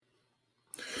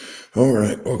All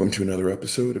right, welcome to another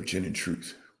episode of Gin and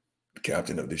Truth. The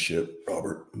captain of this ship,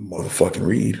 Robert motherfucking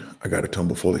Reed. I got a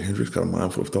tumble full of hindrance, got a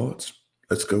mind full of thoughts.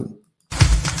 Let's go.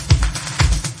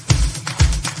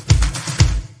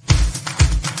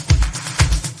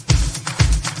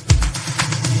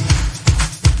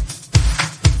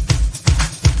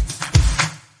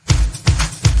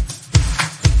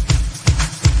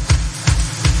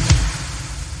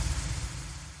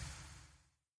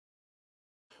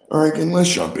 All right, gang, let's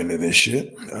jump into this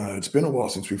shit. It's been a while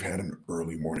since we've had an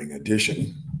early morning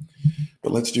edition,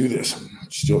 but let's do this. I'm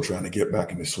still trying to get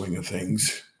back in the swing of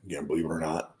things. Again, believe it or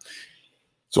not,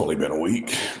 it's only been a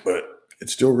week, but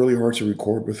it's still really hard to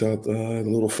record without the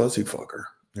little fuzzy fucker.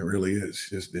 It really is.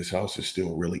 This house is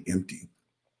still really empty.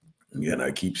 Again,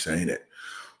 I keep saying it.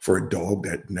 For a dog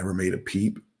that never made a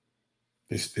peep,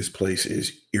 this place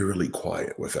is eerily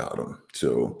quiet without him.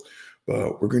 So,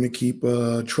 but we're gonna keep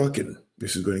trucking.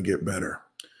 This is gonna get better.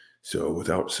 So,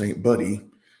 without Saint Buddy,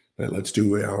 let's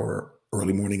do our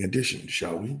early morning edition,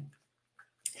 shall we?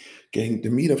 Gang, the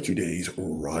meat of today's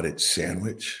rotted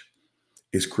sandwich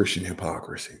is Christian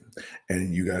hypocrisy.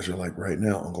 And you guys are like, right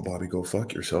now, Uncle Bobby, go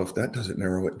fuck yourself. That doesn't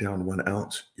narrow it down 1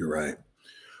 ounce. You're right.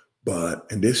 But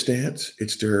in this stance,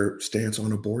 it's their stance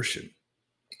on abortion.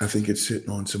 I think it's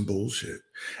sitting on some bullshit.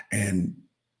 And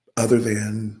other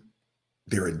than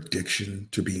their addiction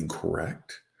to being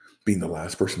correct, being the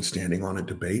last person standing on a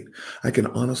debate, I can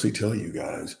honestly tell you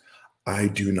guys, I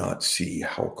do not see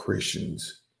how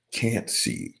Christians can't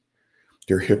see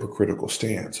their hypocritical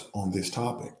stance on this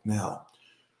topic. Now,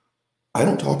 I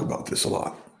don't talk about this a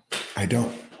lot. I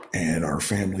don't. And our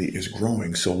family is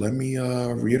growing. So let me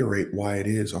reiterate why it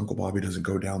is Uncle Bobby doesn't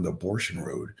go down the abortion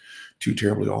road too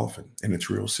terribly often. And it's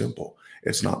real simple.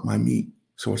 It's not my meat,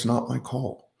 so it's not my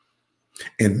call.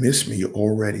 And miss me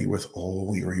already with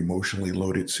all your emotionally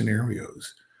loaded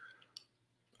scenarios.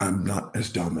 I'm not as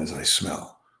dumb as I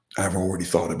smell. I've already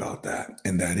thought about that.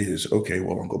 And that is, okay,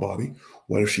 well, Uncle Bobby,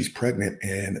 what if she's pregnant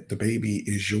and the baby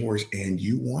is yours and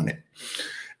you want it?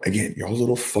 Again, y'all's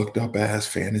little fucked up ass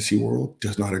fantasy world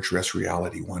does not address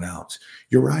reality 1 ounce.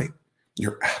 You're right.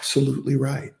 You're absolutely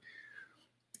right.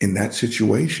 In that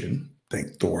situation,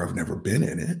 thank Thor I've never been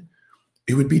in it,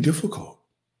 it would be difficult.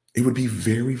 It would be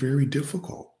very, very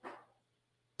difficult.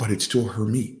 But it's still her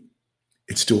meat.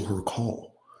 It's still her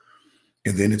call.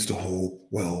 And then it's the whole,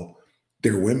 well,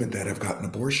 there are women that have gotten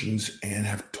abortions and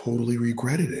have totally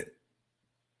regretted it.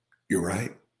 You're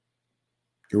right.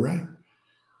 You're right.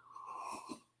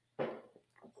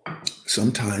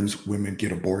 Sometimes women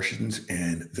get abortions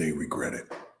and they regret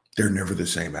it. They're never the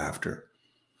same after.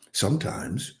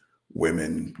 Sometimes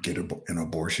women get an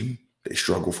abortion, they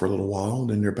struggle for a little while, and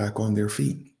then they're back on their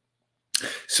feet.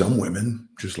 Some women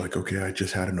just like, okay, I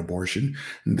just had an abortion.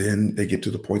 And then they get to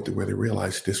the point where they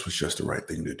realize this was just the right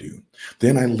thing to do.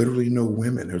 Then I literally know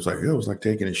women. It was like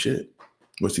taking a shit.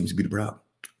 What seems to be the problem?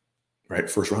 Right?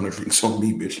 First round of drinks on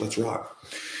me, bitch. Let's rock.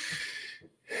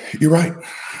 You're right.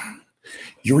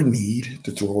 Your need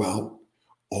to throw out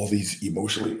all these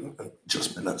emotionally,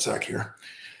 just my nutsack here,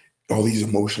 all these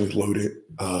emotionally loaded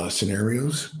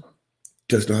scenarios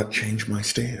does not change my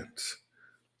stance.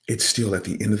 It's still at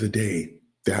the end of the day,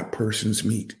 that person's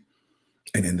meat.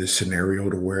 And in this scenario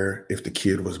to where if the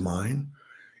kid was mine,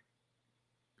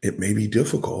 it may be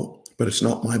difficult, but it's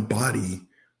not my body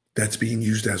that's being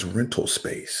used as rental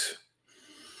space.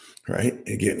 Right?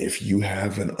 Again, if you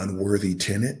have an unworthy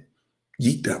tenant,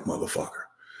 yeet that motherfucker.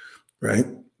 Right?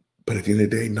 But at the end of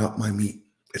the day, not my meat.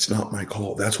 It's not my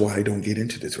call. That's why I don't get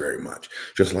into this very much.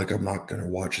 Just like I'm not going to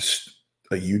watch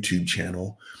a YouTube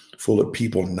channel full of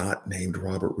people not named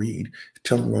Robert Reed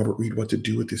telling Robert Reed what to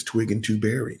do with this twig and two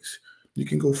berries. You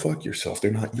can go fuck yourself. They're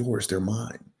not yours. They're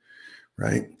mine.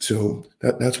 Right? So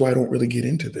that's why I don't really get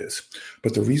into this.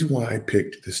 But the reason why I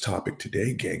picked this topic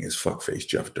today, gang, is fuckface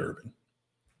Jeff Durbin.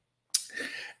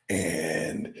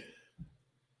 And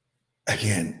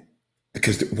again,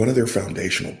 because one of their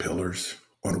foundational pillars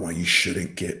on why you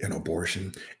shouldn't get an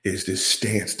abortion is this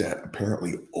stance that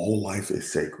apparently all life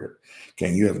is sacred.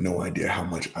 Gang, you have no idea how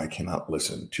much I cannot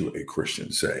listen to a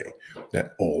Christian say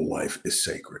that all life is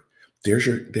sacred. There's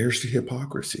the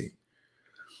hypocrisy.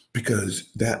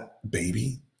 Because that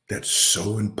baby that's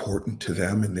so important to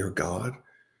them and their God,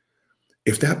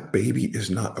 if that baby is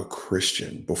not a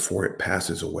Christian before it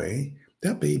passes away,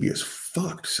 that baby is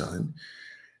fucked, son.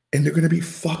 And they're going to be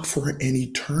fucked for an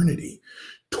eternity,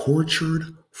 tortured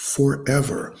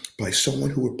forever by someone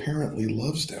who apparently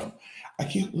loves them. I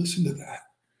can't listen to that.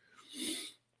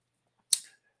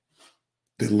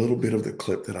 The little bit of the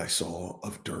clip that I saw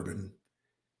of Durbin,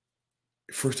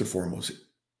 first and foremost,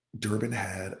 Durbin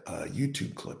had a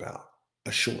YouTube clip out,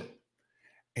 a short.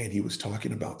 And he was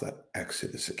talking about that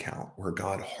Exodus account where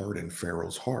God hardened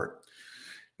Pharaoh's heart.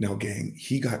 Now, gang,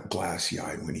 he got glassy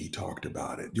eyed when he talked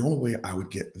about it. The only way I would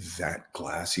get that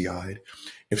glassy eyed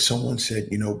if someone said,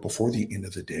 before the end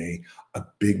of the day, a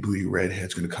big booty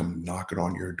redhead's going to come knocking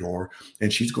on your door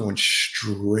and she's going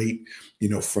straight,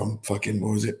 from fucking,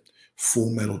 what was it? Full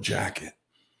Metal Jacket,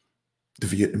 the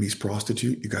Vietnamese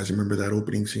prostitute. You guys remember that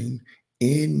opening scene?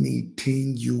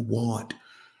 Anything you want.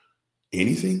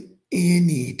 Anything?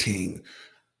 Anything.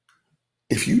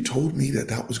 If you told me that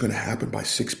that was going to happen by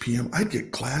 6 p.m., I'd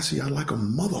get glassy eyed like a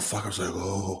motherfucker. I was like,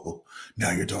 oh,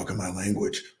 now you're talking my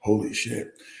language. Holy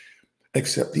shit.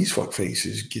 Except these fuck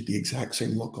faces get the exact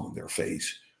same look on their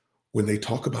face when they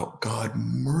talk about God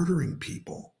murdering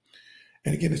people.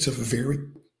 And again, it's a very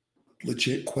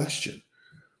legit question.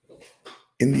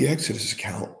 In the Exodus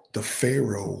account, the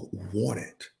Pharaoh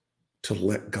wanted to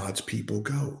let God's people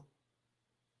go.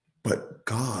 But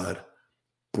God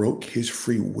broke his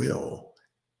free will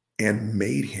and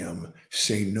made him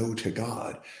say no to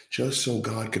God just so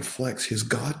God could flex his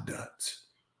God nuts.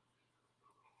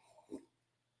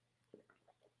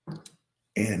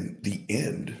 And the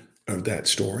end of that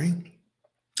story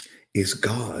is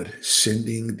God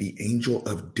sending the angel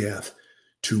of death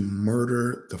to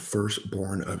murder the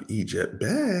firstborn of Egypt.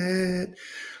 But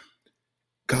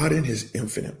God, in his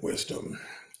infinite wisdom,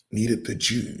 needed the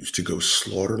Jews to go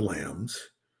slaughter lambs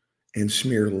and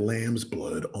smear lamb's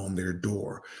blood on their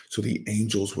door so the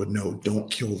angels would know,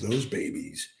 don't kill those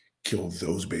babies, kill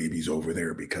those babies over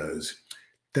there, because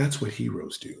that's what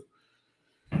heroes do.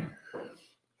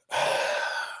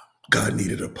 God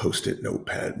needed a post-it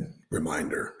notepad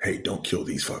reminder. Hey, don't kill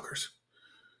these fuckers.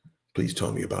 Please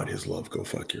tell me about his love. Go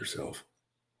fuck yourself.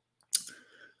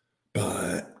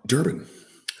 But Durbin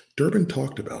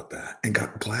talked about that and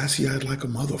got glassy-eyed like a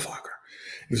motherfucker.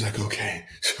 He was like, okay,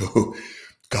 so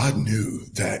God knew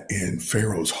that in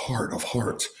Pharaoh's heart of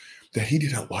hearts that he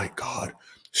didn't like God.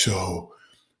 So,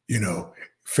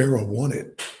 Pharaoh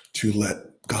wanted to let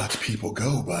God's people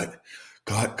go, but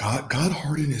God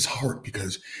hardened his heart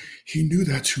because he knew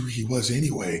that's who he was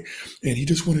anyway. And he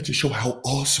just wanted to show how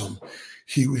awesome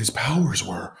his powers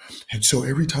were. And so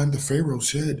every time the Pharaoh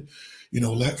said,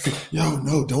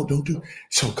 don't do,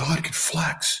 so God could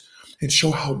flex and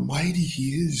show how mighty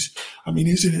he is. I mean,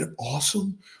 isn't it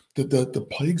awesome? The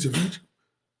plagues of Egypt.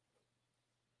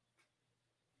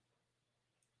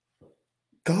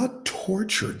 God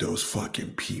tortured those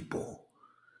fucking people.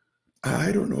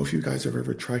 I don't know if you guys have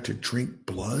ever tried to drink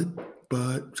blood,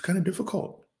 but it's kind of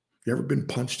difficult. You ever been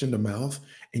punched in the mouth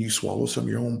and you swallow some of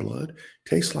your own blood?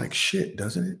 Tastes like shit,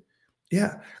 doesn't it?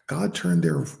 Yeah, God turned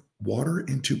their water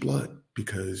into blood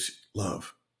because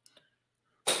love.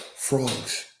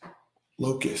 Frogs,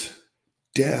 locusts,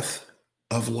 death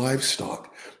of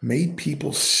livestock made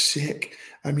people sick.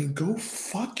 I mean, go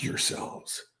fuck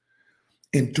yourselves.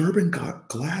 And Durbin got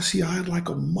glassy-eyed like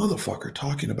a motherfucker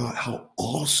talking about how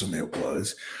awesome it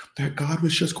was that God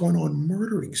was just going on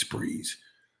murdering sprees.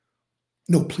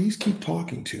 No, please keep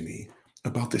talking to me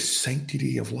about the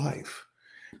sanctity of life.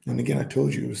 And again, I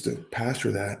told you it was the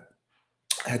pastor that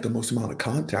I had the most amount of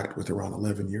contact with around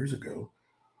 11 years ago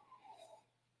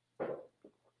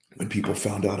when people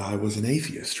found out I was an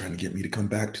atheist trying to get me to come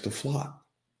back to the flock.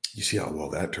 You see how well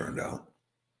that turned out.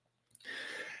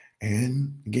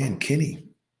 And again, Kenny,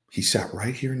 he sat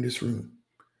right here in this room.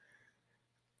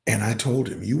 And I told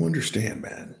him, you understand,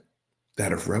 man,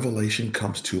 that if revelation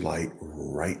comes to light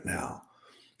right now,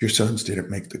 your sons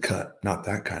didn't make the cut, not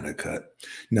that kind of cut.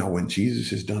 Now, when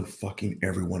Jesus is done fucking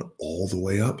everyone all the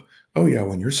way up, oh yeah,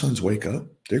 when your sons wake up,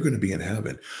 they're going to be in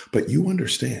heaven. But you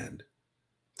understand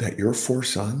that your 4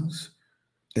 sons,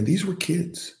 and these were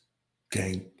kids,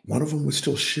 gang, one of them was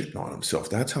still shitting on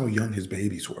himself. That's how young his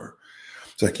babies were.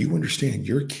 It's like, you understand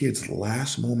your kids'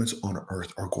 last moments on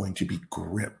earth are going to be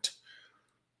gripped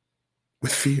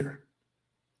with fear.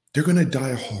 They're going to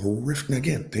die horrific. And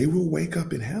again, they will wake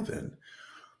up in heaven,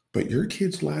 but your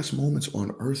kids' last moments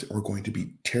on earth are going to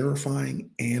be terrifying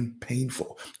and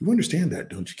painful. You understand that,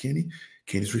 don't you, Kenny?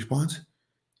 Kenny's response?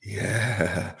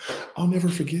 Yeah, I'll never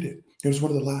forget it. It was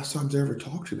one of the last times I ever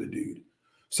talked to the dude.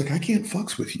 It's like, I can't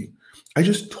fucks with you. I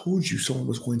just told you someone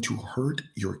was going to hurt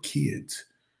your kids.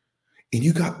 And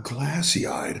you got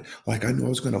glassy-eyed like I knew I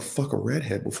was going to fuck a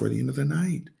redhead before the end of the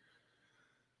night.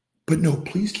 But no,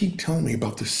 please keep telling me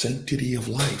about the sanctity of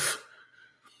life.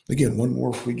 Again, one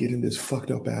more if we get in this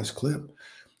fucked up ass clip.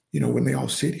 When they all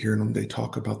sit here and they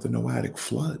talk about the Noahic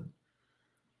flood,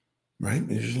 right?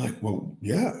 And it's just like, well,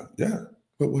 yeah.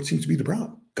 But what seems to be the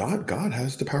problem? God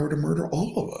has the power to murder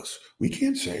all of us. We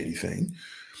can't say anything.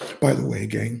 By the way,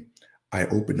 gang, I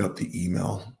opened up the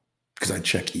email because I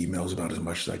check emails about as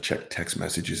much as I check text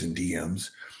messages and DMs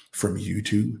from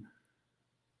YouTube.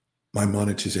 My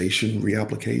monetization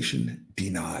reapplication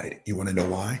denied. You want to know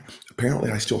why?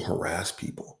 Apparently, I still harass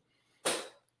people.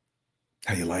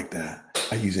 How you like that?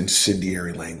 I use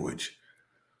incendiary language.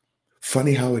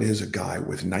 Funny how it is a guy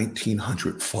with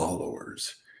 1,900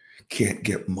 followers can't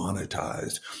get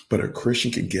monetized, but a Christian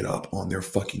can get up on their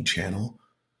fucking channel,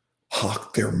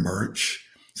 hawk their merch,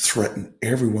 threaten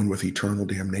everyone with eternal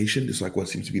damnation. It's like what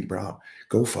seems to be the problem.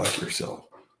 Go fuck yourself.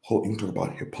 You can talk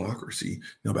about hypocrisy.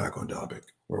 Now back on topic.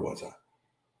 Where was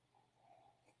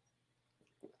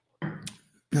I?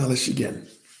 Now let's again.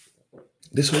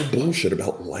 This whole bullshit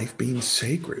about life being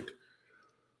sacred.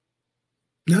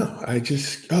 No,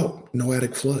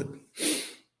 noetic flood.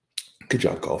 Good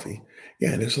job, Coffee.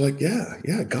 Yeah, and it's like, yeah,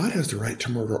 God has the right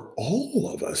to murder all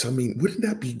of us. I mean, wouldn't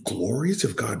that be glorious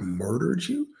if God murdered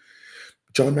you?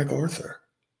 John MacArthur,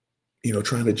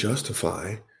 trying to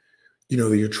justify,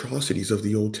 the atrocities of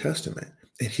the Old Testament.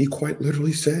 And he quite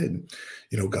literally said,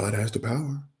 God has the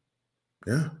power.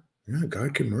 Yeah,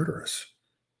 God can murder us.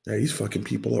 Yeah, he's fucking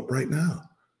people up right now.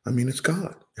 I mean, it's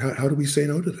God. How do we say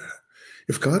no to that?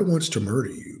 If God wants to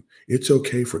murder you, it's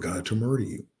okay for God to murder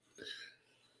you.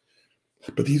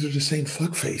 But these are the same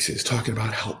fuckfaces talking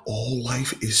about how all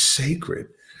life is sacred.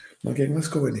 Now, gang, let's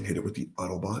go ahead and hit it with the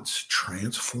Autobots.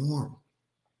 Transform.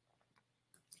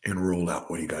 And roll out.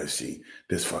 What do you guys see?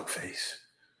 This fuckface.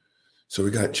 So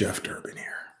we got Jeff Durbin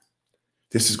here.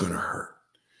 This is going to hurt.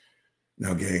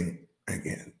 Now, gang,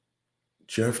 again,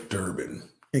 Jeff Durbin.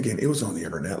 Again, it was on the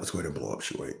internet. Let's go ahead and blow up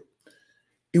Shuey.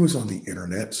 It was on the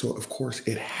internet, so of course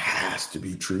it has to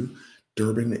be true.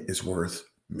 Durbin is worth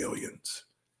millions.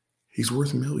 He's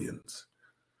worth millions.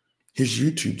 His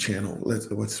YouTube channel,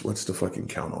 what's the fucking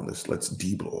count on this? Let's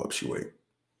blow up Shuey.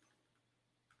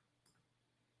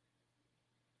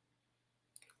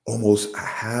 Almost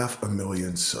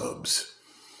 500,000 subs.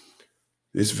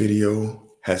 This video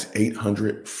has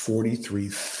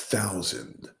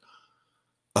 843,000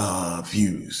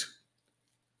 views.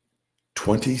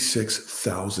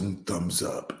 26,000 thumbs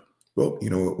up. Well, you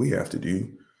know what we have to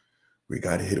do? We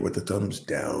got to hit it with the thumbs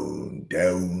down,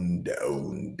 down,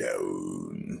 down,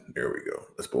 down. There we go.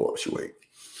 Let's blow up Shuey.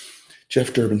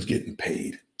 Jeff Durbin's getting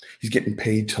paid. He's getting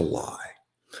paid to lie.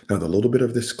 Now, the little bit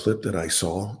of this clip that I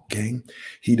saw, gang,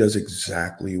 he does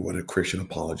exactly what a Christian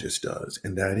apologist does,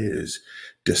 and that is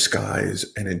disguise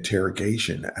an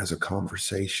interrogation as a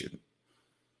conversation.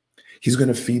 He's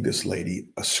going to feed this lady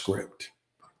a script,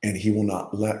 and he will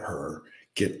not let her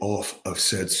get off of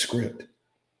said script.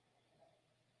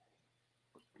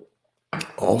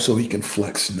 Also, he can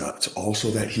flex nuts.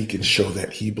 Also, that he can show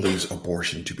that he believes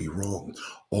abortion to be wrong,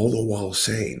 all the while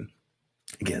saying,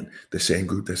 again, the same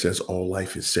group that says all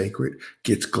life is sacred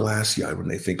gets glassy-eyed when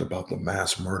they think about the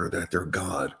mass murder that their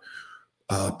God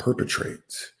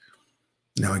perpetrates.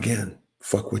 Now, again,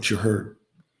 fuck what you heard.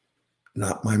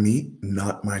 Not my meat,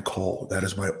 not my call. That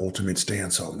is my ultimate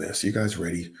stance on this. You guys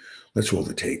ready? Let's roll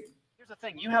the tape. Here's the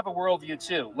thing. You have a worldview,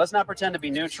 too. Let's not pretend to be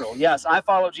neutral. Yes, I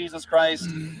follow Jesus Christ.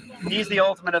 He's the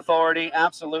ultimate authority.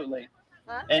 Absolutely.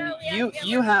 And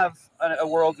you have a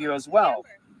worldview as well.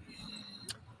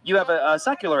 You have a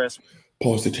secularist.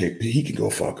 Pause the tape. He can go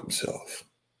fuck himself.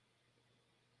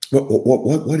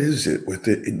 What is it with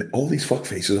it? And all these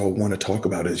fuckfaces all want to talk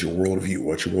about is your worldview.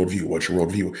 What's your worldview? What's your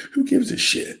worldview? Who gives a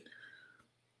shit?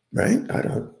 Right? I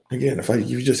don't. Again, if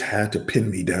you just had to pin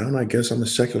me down, I guess I'm a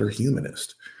secular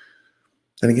humanist.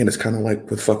 And again, it's kind of like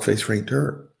with fuckface Frank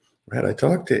Turk. Right? I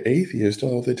talk to atheists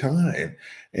all the time,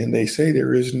 and they say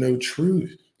there is no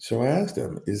truth. So I ask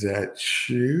them, is that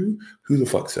true? Who the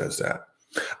fuck says that?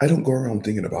 I don't go around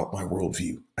thinking about my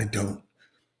worldview. I don't.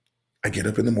 I get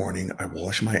up in the morning, I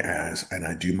wash my ass, and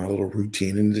I do my little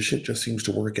routine, and the shit just seems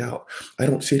to work out. I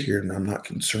don't sit here and I'm not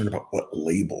concerned about what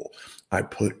label I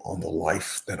put on the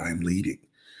life that I'm leading.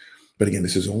 But again,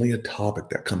 this is only a topic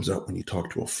that comes up when you talk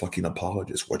to a fucking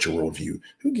apologist. What's your worldview?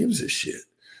 Who gives a shit?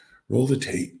 Roll the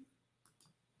tape.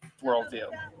 Worldview.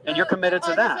 And you're committed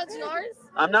to that.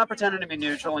 I'm not pretending to be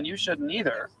neutral, and you shouldn't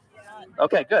either.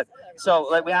 Okay, good.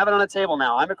 So we have it on a table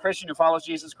now. I'm a Christian who follows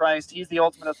Jesus Christ. He's the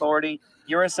ultimate authority.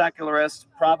 You're a secularist.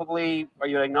 Probably, are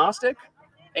you agnostic?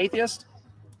 Atheist?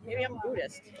 Maybe I'm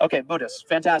Buddhist. Okay, Buddhist.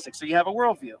 Fantastic. So you have a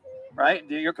worldview, right?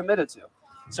 You're committed to.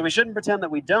 So we shouldn't pretend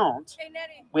that we don't.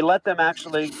 We let them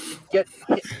actually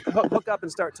hook up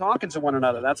and start talking to one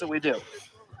another. That's what we do.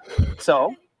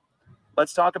 So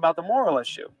let's talk about the moral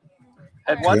issue.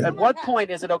 At what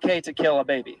point is it okay to kill a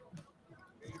baby?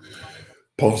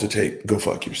 Pause the tape. Go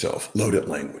fuck yourself. Loaded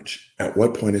language. At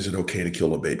what point is it okay to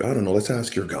kill a baby? I don't know. Let's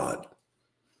ask your God.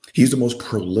 He's the most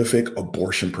prolific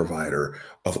abortion provider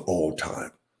of all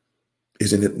time.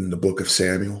 Isn't it in the book of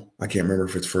Samuel? I can't remember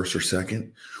if it's first or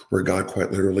second, where God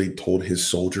quite literally told his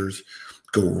soldiers,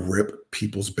 go rip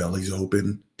people's bellies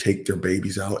open, take their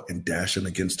babies out, and dash them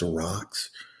against the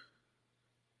rocks.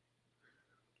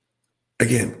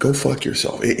 Again, go fuck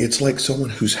yourself. It's like someone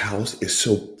whose house is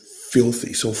so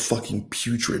filthy, so fucking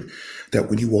putrid, that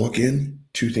when you walk in,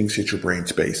 two things hit your brain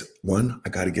space. One, I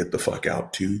got to get the fuck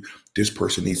out. Two, this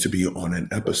person needs to be on an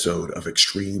episode of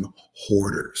Extreme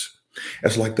Hoarders.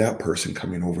 It's like that person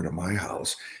coming over to my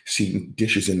house, seeing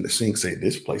dishes in the sink, saying,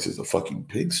 this place is a fucking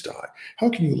pigsty. How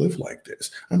can you live like this?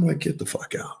 I'm like, get the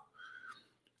fuck out.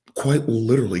 Quite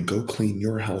literally, go clean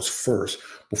your house first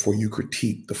before you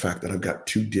critique the fact that I've got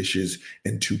 2 dishes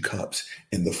and 2 cups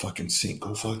in the fucking sink.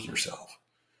 Go fuck yourself.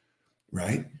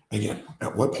 Right? Again,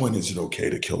 at what point is it okay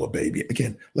to kill a baby?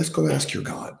 Again, let's go ask your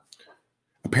God.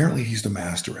 Apparently, he's the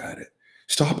master at it.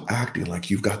 Stop acting like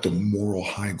you've got the moral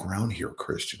high ground here,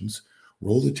 Christians.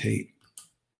 Roll the tape.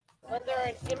 When they're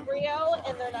an embryo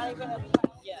and they're not even a...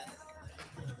 Yes.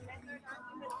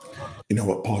 You know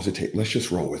what? Pause the tape. Let's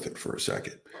just roll with it for a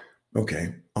second.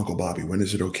 Okay, Uncle Bobby, when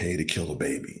is it okay to kill a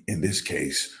baby? In this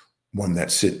case, one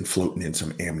that's sitting floating in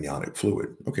some amniotic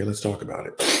fluid. Okay, let's talk about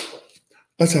it.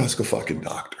 Let's ask a fucking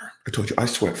doctor. I told you, I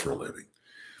sweat for a living.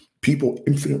 People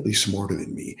infinitely smarter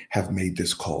than me have made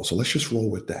this call. So let's just roll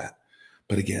with that.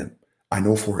 But again, I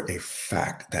know for a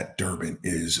fact that Durbin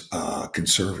is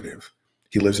conservative.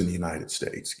 He lives in the United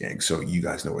States, gang. So you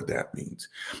guys know what that means.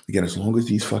 Again, as long as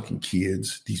these fucking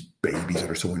kids, these babies that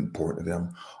are so important to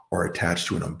them, are attached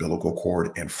to an umbilical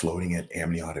cord and floating in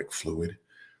amniotic fluid,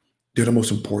 they're the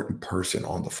most important person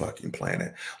on the fucking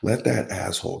planet. Let that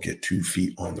asshole get 2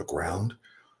 feet on the ground.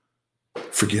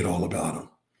 Forget all about him.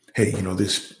 Hey, you know,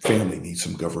 this family needs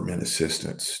some government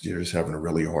assistance. They're just having a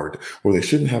really hard, or they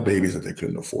shouldn't have babies that they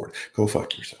couldn't afford. Go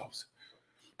fuck yourselves.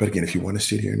 But again, if you want to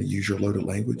sit here and use your loaded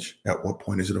language, at what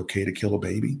point is it okay to kill a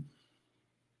baby?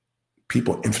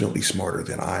 People infinitely smarter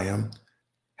than I am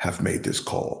have made this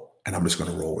call, and I'm just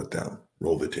going to roll with them.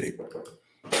 Roll the tape.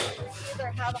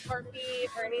 Either have a heartbeat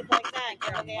or anything like that.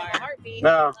 Get they have a heartbeat.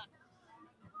 No.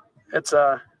 It's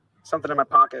something in my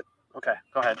pocket. Okay,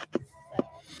 go ahead.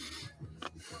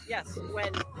 Yes,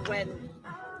 when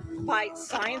by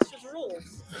science's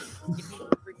rules, if you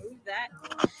remove that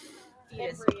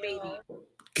fetus baby.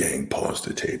 Gang, pause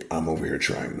the tape. I'm over here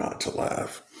trying not to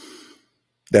laugh.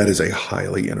 That is a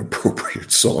highly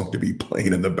inappropriate song to be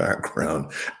playing in the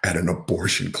background at an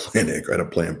abortion clinic or at a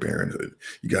Planned Parenthood.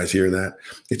 You guys hear that?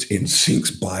 It's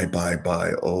NSYNC's Bye, Bye,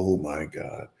 Bye. Oh my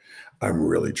God. I'm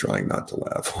really trying not to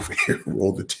laugh over here.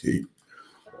 Roll the tape.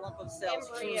 Lump of cells,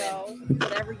 embryo,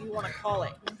 whatever you want to call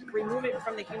it. Remove it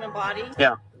from the human body.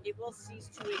 Yeah. It will cease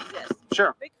to exist.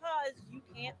 Sure. Because you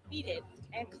can't feed it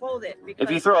and clothe it. If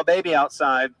you throw a baby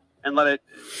outside and let it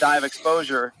die of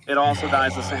exposure, it also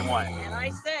dies the same way. And I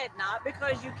said, not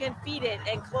because you can feed it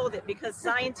and clothe it, because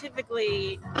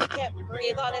scientifically it can't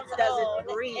breathe on its own.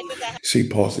 Breathe. See,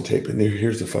 pause the tape, and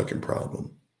here's the fucking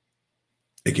problem.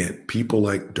 Again, people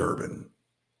like Durbin,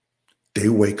 they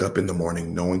wake up in the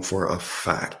morning knowing for a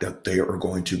fact that they are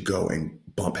going to go and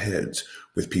bump heads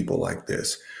with people like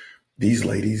this. These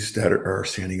ladies that are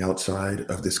standing outside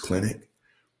of this clinic,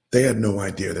 they had no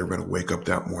idea they were going to wake up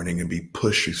that morning and be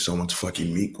pushed through someone's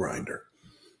fucking meat grinder.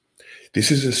 This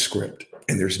is a script,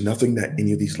 and there's nothing that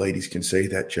any of these ladies can say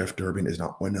that Jeff Durbin is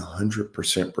not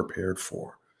 100% prepared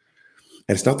for.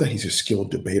 And it's not that he's a skilled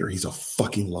debater. He's a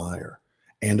fucking liar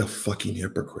and a fucking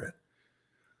hypocrite.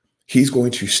 He's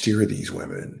going to steer these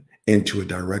women into a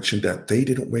direction that they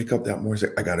didn't wake up that morning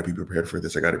and say, I got to be prepared for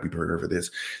this. I got to be prepared for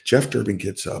this. Jeff Durbin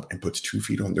gets up and puts 2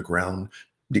 feet on the ground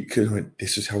because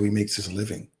this is how he makes his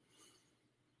living.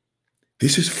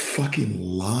 This is fucking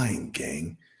lying,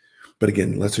 gang. But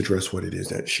again, let's address what it is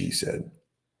that she said.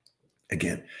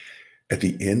 Again, at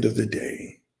the end of the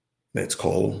day,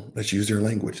 let's use their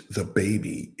language. The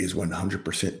baby is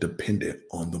 100% dependent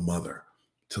on the mother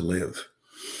to live.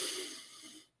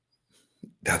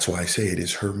 That's why I say it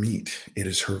is her meat. It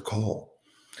is her call.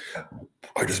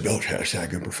 I just belch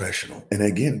 #unprofessional. And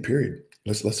again, period.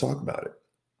 Let's talk about it.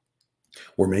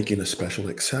 We're making a special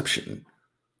exception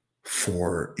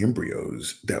for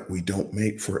embryos that we don't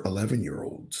make for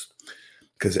 11-year-olds.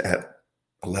 Because at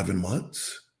 11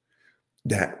 months,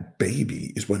 that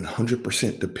baby is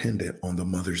 100% dependent on the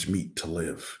mother's meat to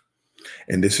live.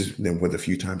 And this is then one of the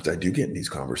few times I do get in these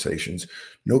conversations.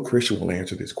 No Christian will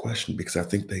answer this question because I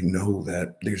think they know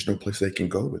that there's no place they can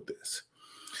go with this.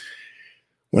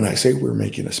 When I say we're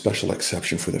making a special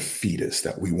exception for the fetus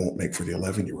that we won't make for the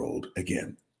 11-year-old,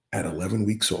 again, at 11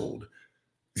 weeks old,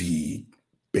 the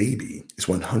baby is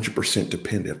 100%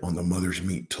 dependent on the mother's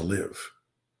meat to live,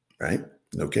 right?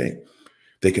 Okay.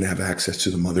 They can have access to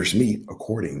the mother's meat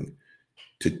according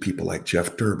to people like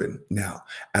Jeff Durbin. Now,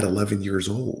 at 11 years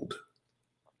old,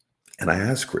 and I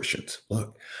ask Christians,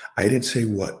 look, I didn't say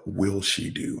what will she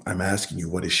do. I'm asking you,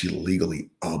 what is she legally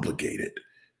obligated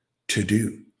to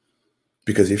do?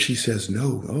 Because if she says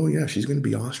no, oh yeah, she's going to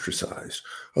be ostracized.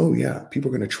 Oh yeah, people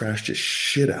are going to trash the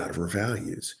shit out of her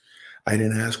values. I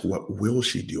didn't ask what will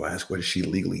she do. I asked what is she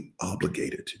legally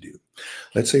obligated to do.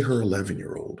 Let's say her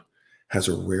 11-year-old has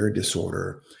a rare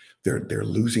disorder. They're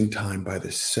losing time by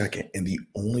the second, and the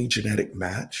only genetic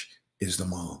match is the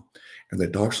mom. And the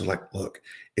doctors are like, look,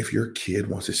 if your kid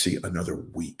wants to see another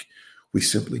week, we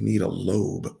simply need a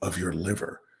lobe of your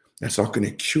liver. That's not going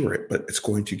to cure it, but it's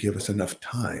going to give us enough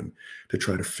time to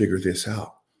try to figure this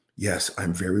out. Yes,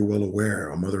 I'm very well aware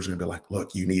a mother's going to be like,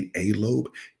 look, you need a lobe,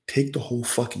 take the whole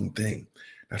fucking thing.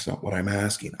 That's not what I'm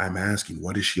asking. I'm asking,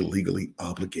 what is she legally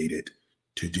obligated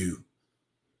to do?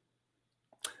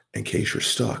 In case you're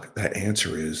stuck, that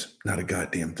answer is not a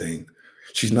goddamn thing.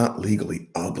 She's not legally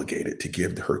obligated to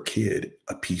give her kid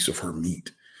a piece of her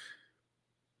meat.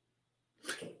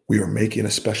 We are making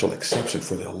a special exception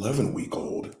for the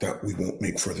 11-week-old that we won't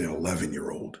make for the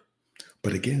 11-year-old.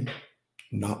 But again,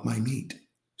 not my meat.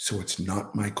 So it's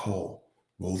not my call.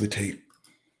 Roll the tape.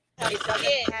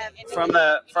 From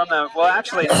the well,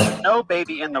 actually, no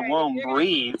baby in the womb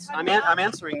breathes. I'm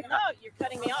answering. No, you're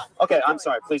cutting me off. Okay, I'm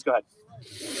sorry. Please go ahead.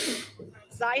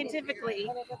 Scientifically,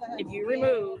 if you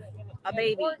remove a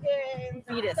baby,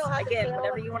 fetus, again,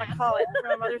 whatever you want to call it,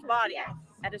 from a mother's body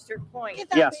at a certain point,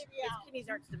 Yes. its kidneys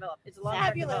aren't developed. Its lungs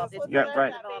aren't developed. Its Yeah, brain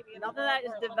right. aren't developed. None of that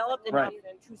is developed Right.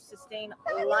 enough to sustain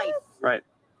life. Right.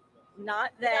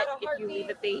 Not that if you leave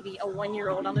a baby, a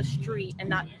 1-year-old on the street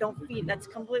and don't feed, that's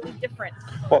completely different.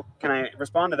 Well, can I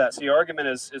respond to that? So your argument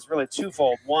is really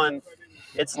twofold. One,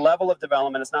 its level of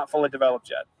development is not fully developed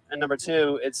yet, and number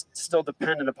two, it's still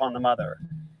dependent upon the mother.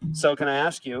 So can I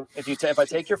ask you, if I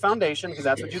take your foundation, because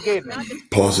that's what you gave me.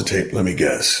 Pause the tape. Let me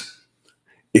guess.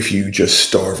 If you just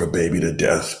starve a baby to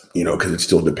death, because it's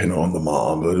still dependent on the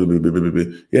mom.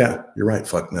 Yeah, you're right,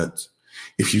 fuck nuts.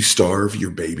 If you starve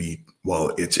your baby while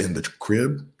it's in the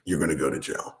crib, you're going to go to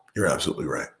jail. You're absolutely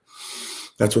right.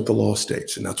 That's what the law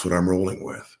states, and that's what I'm rolling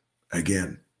with.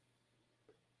 Again,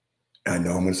 I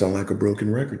know I'm going to sound like a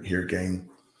broken record here, gang.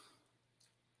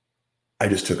 I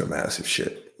just took a massive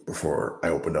shit before I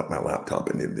opened up my laptop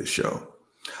and did this show.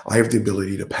 I have the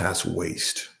ability to pass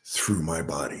waste through my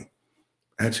body.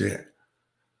 That's it.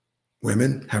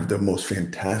 Women have the most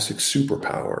fantastic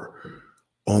superpower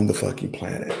on the fucking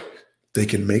planet. They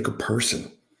can make a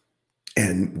person,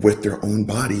 and with their own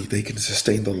body, they can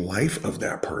sustain the life of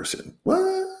that person.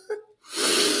 What?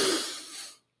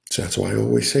 So that's why I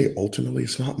always say, ultimately,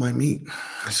 it's not my meat.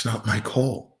 It's not my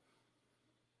call.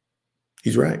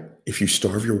 He's right. If you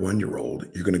starve your 1-year-old,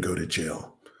 you're going to go to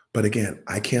jail. But again,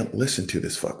 I can't listen to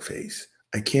this fuckface.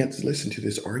 I can't listen to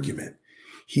this argument.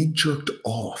 He jerked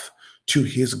off to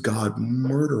his God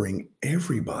murdering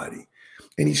everybody.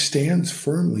 And he stands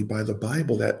firmly by the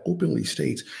Bible that openly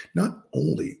states, not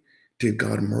only did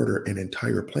God murder an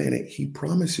entire planet, he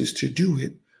promises to do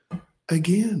it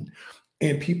again.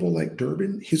 And people like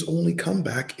Durbin, his only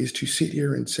comeback is to sit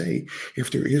here and say,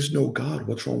 if there is no God,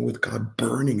 what's wrong with God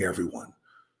burning everyone?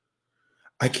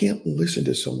 I can't listen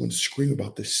to someone scream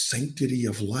about the sanctity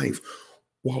of life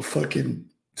while fucking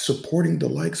supporting the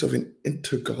likes of an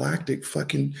intergalactic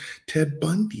fucking Ted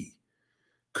Bundy.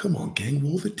 Come on, gang,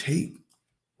 roll the tape.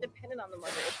 Dependent on the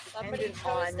mother. It's dependent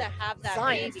on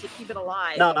science to keep it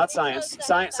alive. No, not science.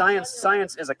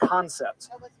 Science is a concept.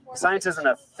 Science isn't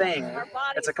a thing.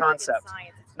 It's a concept.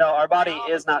 No, our body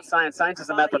is not science. Science is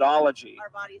a methodology.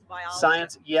 Our body's biology.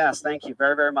 Science, yes, thank you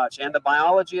very, very much. And the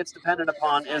biology it's dependent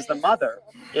upon is the mother.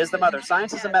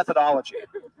 Science is a methodology.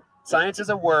 Science is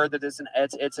a word that is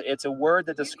it's a word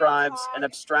that describes an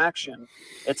abstraction.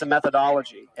 It's a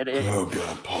methodology. Oh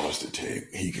God, pause the tape.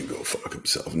 He can go fuck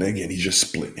himself. And again, he's just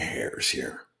splitting hairs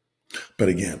here. But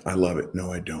again, I love it.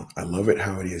 No, I don't. I love it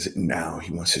how it is now.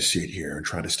 He wants to sit here and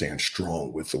try to stand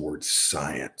strong with the word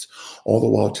science, all the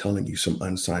while telling you some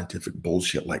unscientific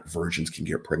bullshit like virgins can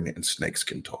get pregnant and snakes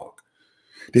can talk.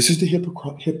 This is the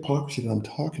hypocrisy that I'm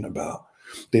talking about.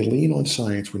 They lean on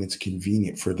science when it's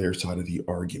convenient for their side of the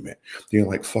argument. They're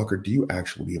like, fucker, do you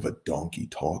actually believe a donkey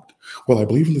talked? Well, I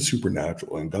believe in the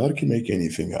supernatural and God can make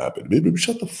anything happen. Baby,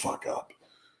 shut the fuck up.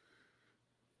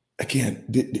 Again,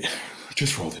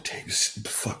 just roll the tape.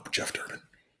 Fuck Jeff Durbin.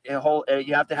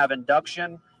 You have to have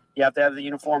induction. You have to have the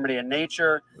uniformity in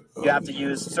nature. You have to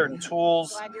use certain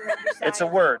tools. It's a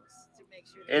word.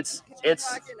 it's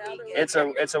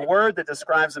a word that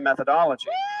describes a methodology,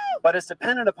 but it's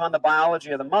dependent upon the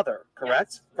biology of the mother,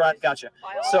 correct? Yes. Right, gotcha.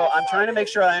 So I'm trying to make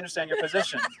sure I understand your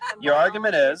position. Your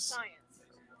argument is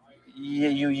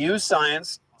you use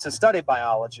science to study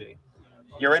biology.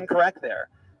 You're incorrect there.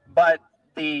 But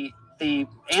the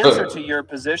answer to your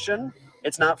position,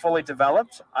 it's not fully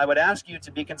developed. I would ask you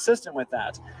to be consistent with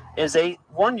that. Is a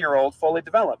 1-year-old fully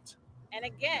developed? And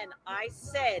again, I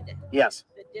said yes.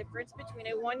 The difference between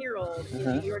a 1-year-old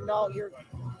Mhm. is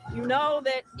you know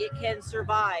that it can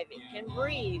survive, it can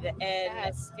breathe, and it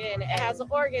has skin, it has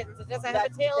organs, it doesn't have a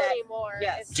tail anymore.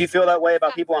 Yes. Do you feel that way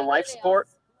about people on life support?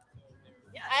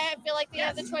 Yes. I feel like they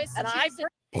have the choice to choose it.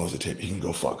 Positive, he can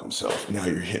go fuck himself. Now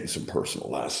you're hitting some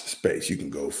personalized space. You can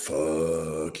go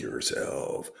fuck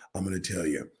yourself. I'm going to tell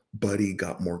you, Buddy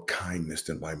got more kindness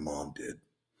than my mom did.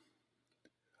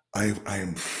 I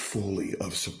am fully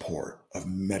of support of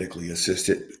medically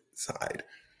assisted side.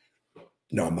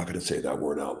 No, I'm not going to say that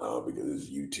word out loud because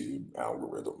YouTube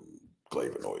algorithm,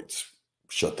 flavonoids,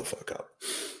 shut the fuck up.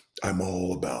 I'm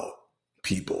all about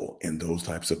people in those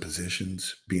types of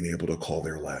positions being able to call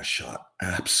their last shot.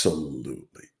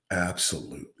 Absolutely.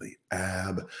 Absolutely.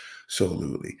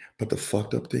 Absolutely. But the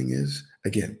fucked up thing is,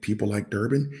 again, people like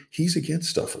Durbin, he's against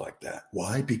stuff like that.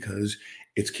 Why? Because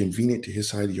it's convenient to his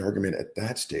side of the argument at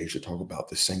that stage to talk about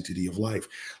the sanctity of life.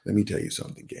 Let me tell you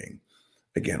something, gang.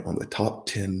 Again, on the top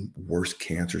 10 worst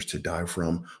cancers to die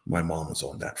from, my mom was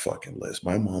on that fucking list.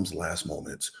 My mom's last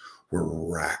moments were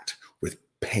racked with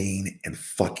pain and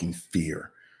fucking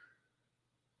fear.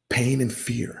 Pain and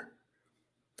fear.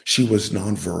 She was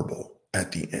nonverbal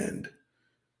at the end,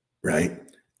 right?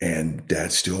 And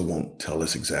Dad still won't tell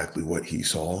us exactly what he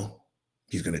saw.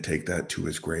 He's going to take that to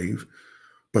his grave.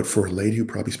 But for a lady who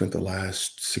probably spent the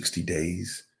last 60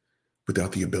 days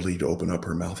without the ability to open up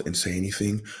her mouth and say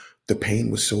anything, the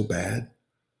pain was so bad,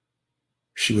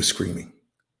 she was screaming.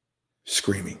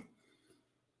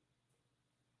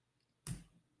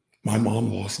 My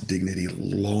mom lost dignity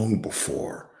long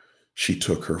before she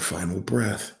took her final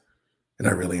breath. And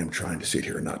I really am trying to sit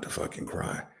here and not to fucking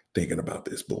cry thinking about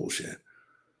this bullshit.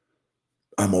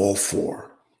 I'm all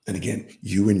for, and again,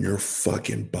 you and your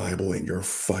fucking Bible and your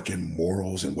fucking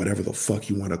morals and whatever the fuck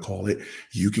you want to call it,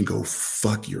 you can go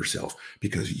fuck yourself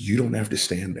because you don't have to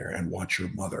stand there and watch your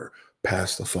mother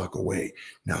pass the fuck away.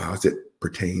 Now, as it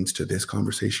pertains to this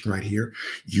conversation right here,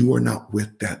 you are not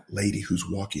with that lady who's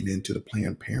walking into the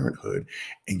Planned Parenthood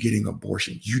and getting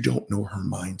abortion. You don't know her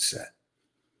mindset.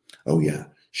 Oh yeah,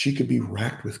 she could be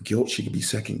racked with guilt. She could be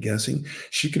second guessing.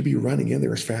 She could be running in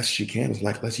there as fast as she can. It's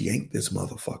like, let's yank this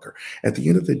motherfucker. At the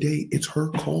end of the day, it's her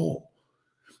call.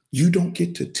 You don't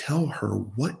get to tell her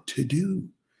what to do.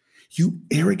 You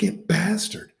arrogant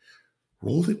bastard.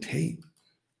 Roll the tape.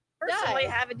 Personally,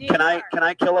 have a Can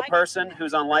I kill a person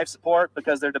who's on life support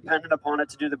because they're dependent upon it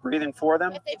to do the breathing for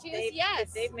them? If they choose,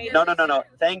 yes. No.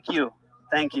 Thank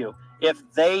you. If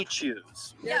they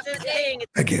choose.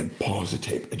 Again, pause the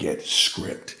tape. Again,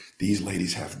 script. These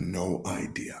ladies have no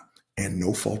idea and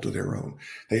no fault of their own.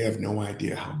 They have no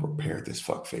idea how prepared this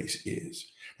fuckface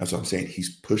is. That's what I'm saying.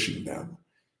 He's pushing them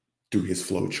through his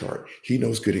flow chart. He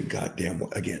knows good and goddamn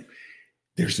well. Again,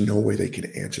 there's no way they can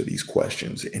answer these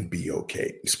questions and be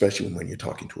okay, especially when you're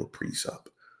talking to a pre-sup.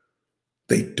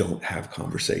 They don't have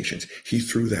conversations. He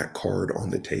threw that card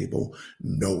on the table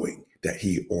knowing that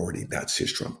that's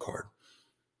his trump card,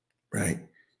 right?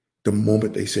 The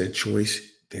moment they said choice,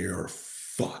 they are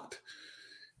fucked.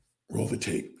 Roll the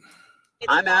tape.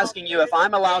 I'm asking you if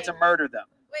I'm allowed to murder them.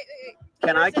 Wait.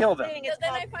 Can I kill them? So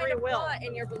then I find a flaw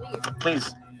in your belief.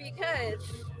 Please. Because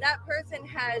that person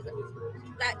has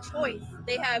that choice.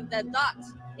 They have the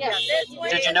thoughts. Yeah.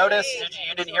 Did you notice?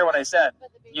 You didn't hear what I said.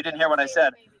 You didn't hear what I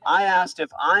said. I asked if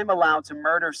I'm allowed to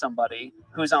murder somebody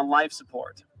who's on life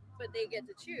support. But they get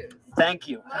to choose. Thank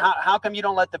you. How come you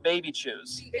don't let the baby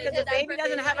choose? Because the baby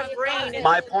doesn't have a brain.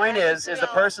 My point is the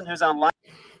person who's on life.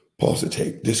 Pause the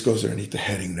tape. This goes underneath the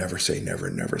heading, never say never,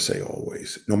 never say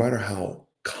always. No matter how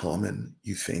common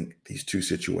you think these two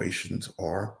situations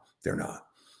are, they're not,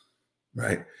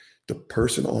 right? The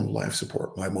person on life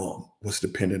support, my mom, was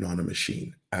dependent on a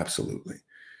machine. Absolutely.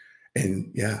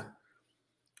 And yeah.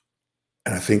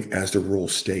 And I think as the rule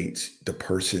states, the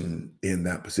person in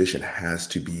that position has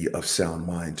to be of sound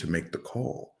mind to make the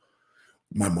call.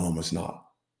 My mom was not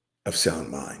of sound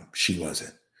mind. She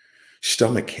wasn't.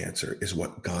 Stomach cancer is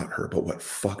what got her, but what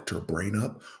fucked her brain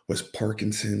up was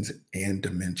Parkinson's and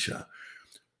dementia.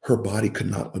 Her body could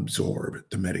not absorb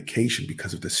the medication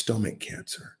because of the stomach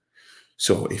cancer.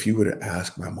 So if you were to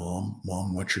ask my mom,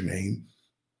 what's your name?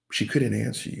 She couldn't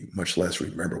answer you, much less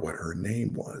remember what her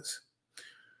name was.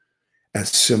 As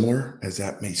similar as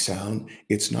that may sound,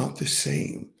 it's not the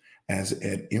same as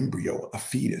an embryo, a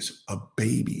fetus, a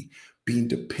baby being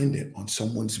dependent on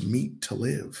someone's meat to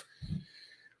live.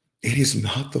 It is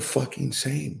not the fucking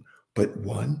same. But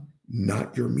one,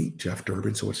 not your meat, Jeff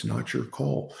Durbin, so it's not your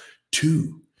call.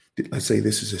 Two, let's say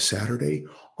this is a Saturday.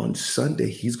 On Sunday,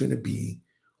 he's going to be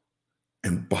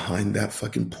and behind that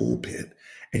fucking pulpit,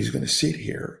 and he's going to sit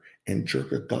here and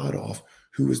jerk a god off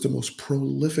who is the most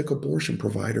prolific abortion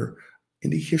provider in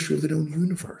the history of the known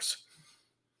universe,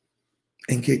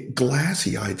 and get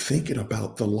glassy-eyed thinking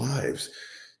about the lives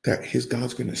that his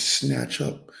God's going to snatch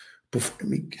up. Before,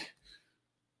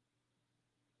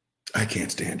 I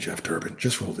can't stand Jeff Durbin.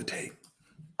 Just roll the tape.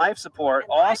 Life support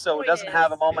also doesn't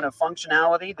have a moment of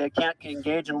functionality. They can't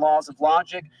engage in laws of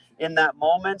logic in that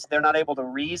moment. They're not able to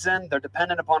reason. They're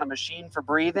dependent upon a machine for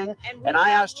breathing. And I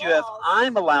asked you if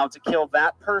I'm allowed to kill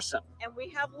that person. And we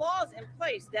have laws in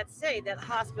place that say that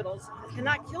hospitals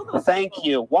cannot kill those Thank people.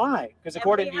 you. Why? Because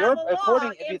according to your,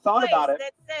 if you thought about it,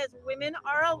 that says women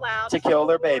are allowed to kill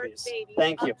their babies.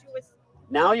 Thank you.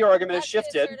 Now your argument has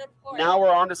shifted. Now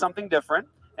we're on to something different.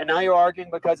 And now you're arguing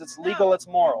because it's legal, it's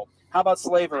moral. How about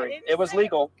slavery? It was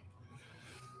legal.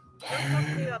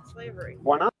 About slavery.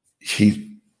 Why not?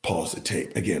 He paused the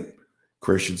tape. Again,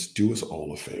 Christians, do us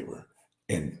all a favor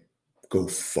and go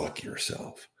fuck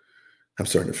yourself. I'm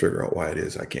starting to figure out why it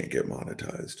is I can't get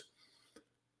monetized.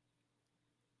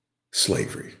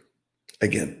 Slavery.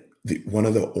 Again, one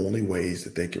of the only ways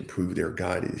that they can prove their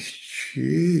God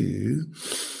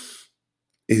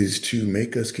is to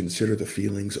make us consider the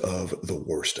feelings of the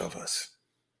worst of us.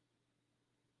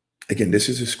 Again, this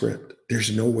is a script.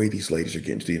 There's no way these ladies are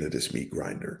getting to the end of this meat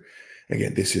grinder.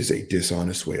 Again, this is a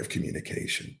dishonest way of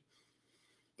communication.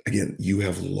 Again, you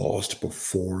have lost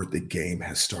before the game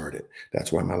has started.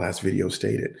 That's why my last video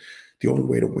stated, the only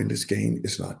way to win this game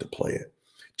is not to play it.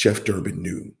 Jeff Durbin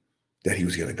knew that he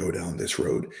was going to go down this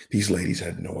road. These ladies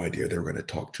had no idea they were going to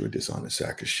talk to a dishonest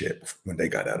sack of shit when they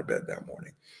got out of bed that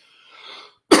morning.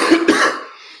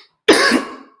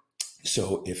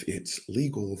 So if it's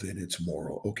legal, then it's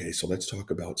moral. Okay, so let's talk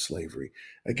about slavery.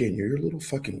 Again, your little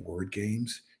fucking word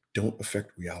games don't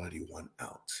affect reality 1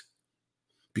 ounce,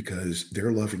 because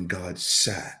their loving God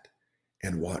sat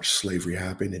and watched slavery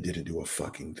happen and didn't do a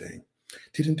fucking thing.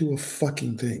 Didn't do a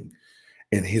fucking thing.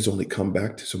 And his only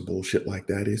comeback to some bullshit like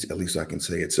that is, at least I can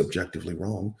say it's subjectively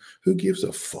wrong. Who gives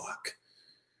a fuck?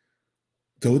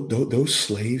 Those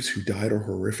slaves who died a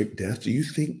horrific death, do you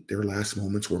think their last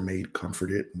moments were made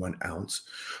comforted 1 ounce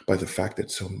by the fact that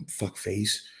some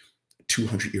fuckface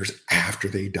 200 years after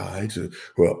they died, so,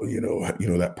 well, you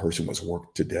know, that person was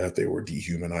worked to death, they were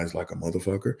dehumanized like a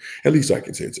motherfucker? At least I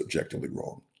can say it's objectively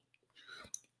wrong.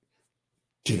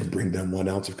 Didn't bring them 1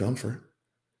 ounce of comfort.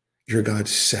 Your God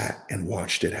sat and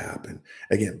watched it happen.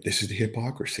 Again, this is the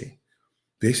hypocrisy.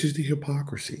 This is the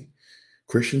hypocrisy.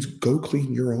 Christians, go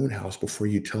clean your own house before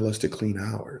you tell us to clean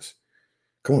ours.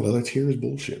 Come on, let's hear his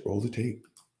bullshit. Roll the tape.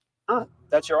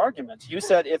 That's your argument. You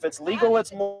said if it's legal,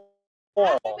 it's moral.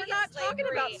 We're not talking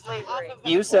about slavery.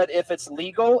 You said if it's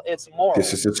legal, it's moral.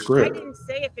 This is a script. I didn't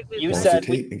say if it was. You Pause said the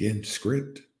tape again.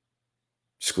 Script.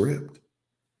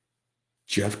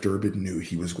 Jeff Durbin knew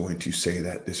he was going to say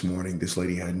that this morning. This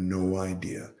lady had no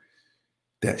idea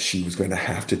that she was going to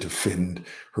have to defend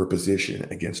her position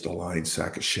against a lying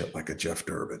sack of shit like a Jeff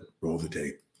Durbin. Roll the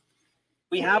tape.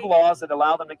 We have laws that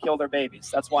allow them to kill their babies.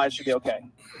 That's why it should be okay.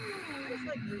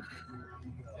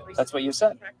 That's what you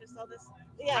said.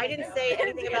 Yeah, I didn't say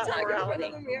anything about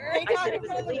morality. I said it was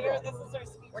illegal.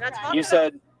 We're not talking. You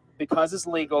said because it's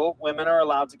legal, women are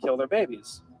allowed to kill their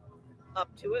babies. Up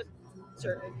to a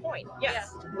certain point.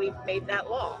 Yes, we've made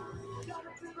that law.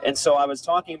 And so I was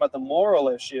talking about the moral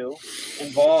issue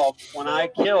involved when I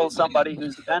kill somebody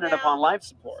who's dependent upon life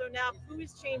support. So now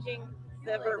who's changing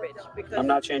the verbiage? Because I'm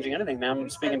not changing anything, ma'am. I'm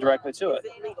speaking directly to it.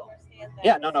 Is it legal?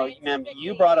 Yeah, no, ma'am.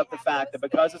 You brought up the fact that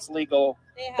because it's legal,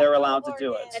 they're allowed to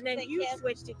do it. And then you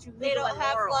switched it to legal and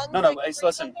moral. No,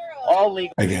 listen. All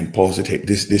legal. Again, pause the tape.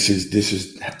 This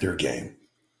is their game.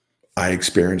 I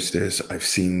experienced this. I've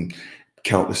seen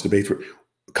countless debates,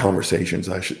 conversations,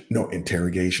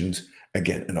 interrogations.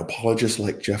 Again, an apologist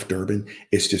like Jeff Durbin,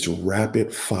 it's just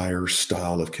rapid fire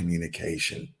style of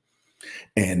communication.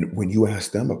 And when you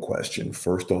ask them a question,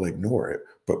 first they'll ignore it.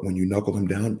 But when you knuckle them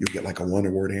down, you'll get like a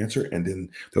 1-word answer. And then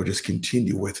they'll just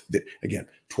continue with,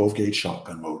 12-gauge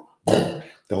shotgun mode. Boom.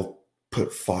 They'll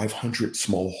put 500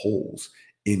 small holes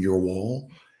in your wall.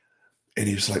 And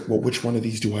he's like, well, which one of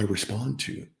these do I respond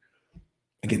to?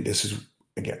 Again,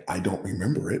 I don't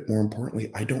remember it. More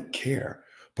importantly, I don't care.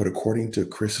 But according to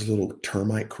Chris's little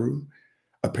termite crew,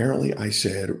 apparently I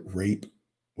said rape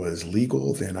was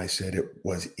legal, then I said it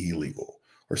was illegal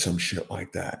or some shit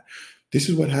like that. This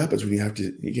is what happens when you have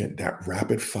to, again, that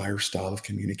rapid fire style of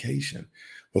communication.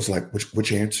 It was like,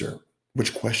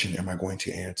 which question am I going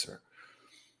to answer?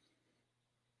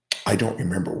 I don't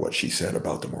remember what she said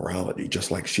about the morality, just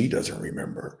like she doesn't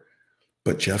remember.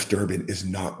 But Jeff Durbin is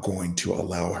not going to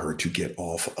allow her to get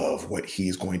off of what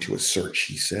he's going to assert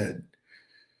she said.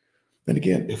 And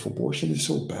again, if abortion is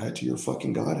so bad to your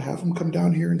fucking God, have him come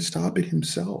down here and stop it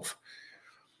himself.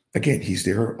 Again, he's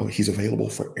there. He's available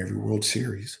for every World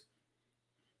Series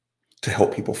to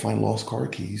help people find lost car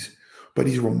keys. But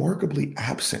he's remarkably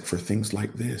absent for things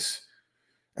like this.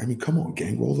 I mean, come on,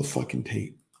 gang, roll the fucking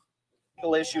tape.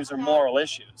 Issues are moral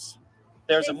issues.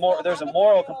 There's a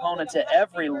moral component to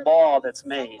every law that's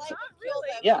made.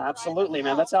 Yeah, absolutely,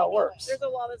 man. That's how it works. There's a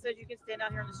law that says you can stand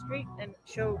out here on the street and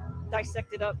show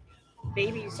dissected up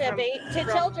babies to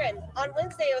children. On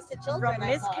Wednesday, it was to children. From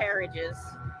miscarriages.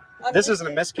 This isn't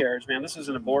a miscarriage, man. This is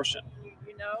an abortion.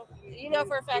 You know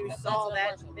for a fact you saw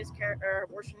that miscarriage or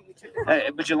abortion you took. Hey,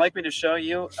 would you like me to show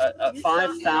you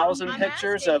 5,000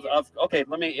 pictures of? Okay,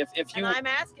 let me. If you. And I'm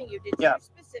asking you, did you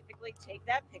specifically take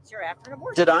that picture after an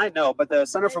abortion? Did I? No, but the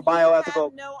Center for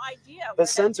Bioethical. Have no idea. The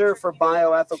Center for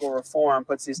Bioethical Reform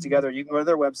puts these together. You can go to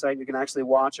their website. You can actually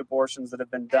watch abortions that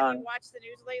have been done. Have you watched the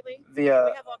news lately? Via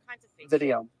we have all kinds of fake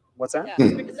video. What's that? Yeah,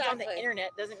 because it's on the internet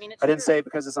doesn't mean it's I didn't true. say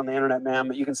because it's on the internet, ma'am,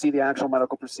 but you can see the actual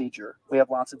medical procedure. We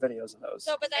have lots of videos of those.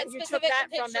 So, but that's you took specific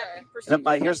that picture. from that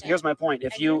procedure. Here's my point.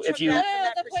 If you The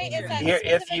point is that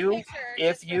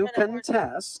if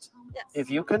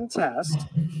you can test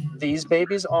these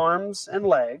babies' arms and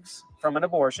legs from an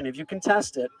abortion, if you can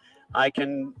test it, I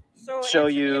can show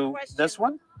you this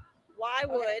one. Why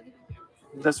would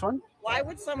this one? Why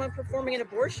would someone performing an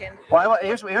abortion?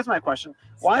 Here's my question.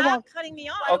 Why Stop won't cutting me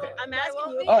off? Okay. I'm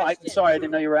asking you. Sorry, I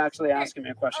didn't know you were actually asking me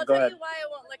a question. Go ahead. I'll tell you why I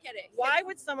won't look at it. Why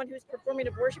would someone who's performing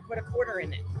an abortion put a quarter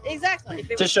in it? Exactly.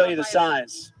 To show you the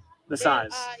size. The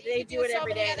size. They do it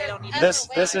every day. They don't need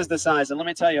This is the size, and let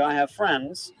me tell you, I have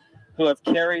friends who have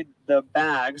carried the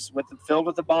bags filled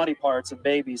with the body parts of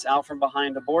babies out from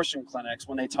behind abortion clinics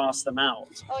when they toss them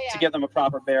out to give them a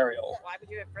proper burial. Why would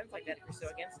you have friends like that if you're so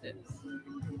against it?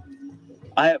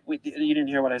 You didn't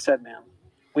hear what I said, ma'am.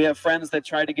 We have friends that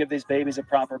try to give these babies a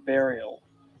proper burial.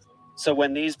 So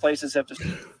when these places have to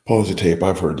pause the tape,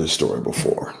 I've heard this story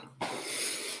before.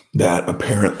 That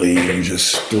apparently you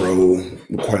just throw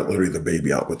quite literally the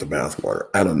baby out with the bathwater.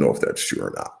 I don't know if that's true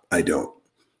or not. I don't.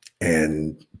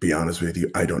 And be honest with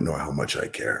you, I don't know how much I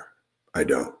care. I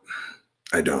don't.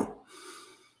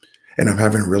 And I'm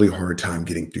having a really hard time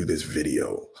getting through this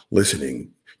video,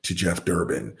 listening to Jeff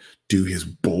Durbin do his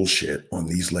bullshit on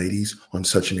these ladies on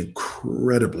such an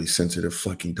incredibly sensitive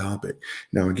fucking topic.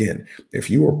 Now, again, if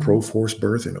you are pro-forced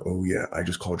birth and, oh yeah, I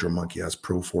just called your monkey ass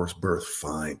pro-forced birth,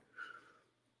 fine.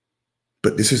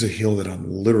 But this is a hill that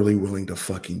I'm literally willing to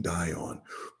fucking die on.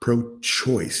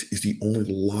 Pro-choice is the only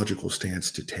logical stance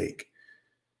to take.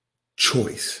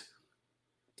 Choice.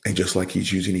 And just like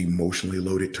he's using emotionally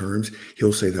loaded terms,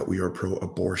 he'll say that we are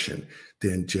pro-abortion.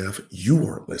 Then, Jeff, you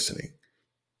aren't listening.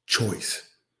 Choice.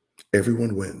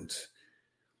 Everyone wins.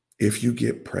 If you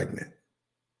get pregnant,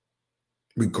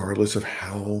 regardless of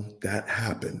how that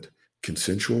happened,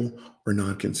 consensual or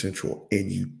non-consensual,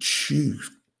 and you choose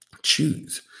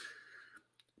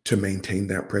to maintain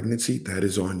that pregnancy, that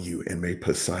is on you, and may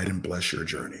Poseidon bless your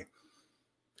journey.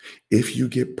 If you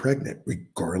get pregnant,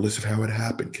 regardless of how it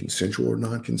happened, consensual or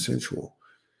non-consensual,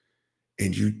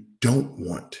 and you don't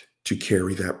want to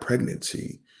carry that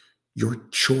pregnancy, your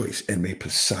choice, and may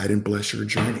Poseidon bless your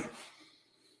journey.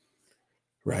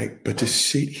 Right? But to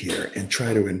sit here and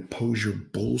try to impose your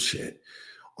bullshit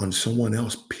on someone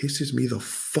else pisses me the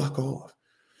fuck off.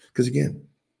 Because again,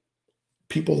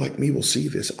 people like me will see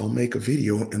this. I'll make a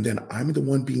video and then I'm the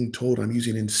one being told I'm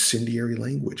using incendiary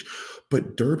language.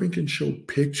 But Durbin can show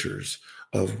pictures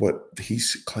of what he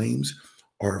claims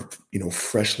are,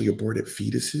 freshly aborted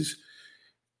fetuses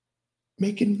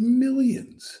making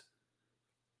millions.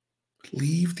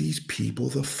 Leave these people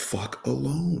the fuck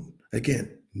alone.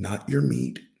 Again, not your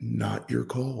meat, not your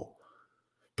call.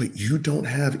 But you don't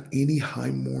have any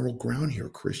high moral ground here,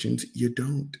 Christians. You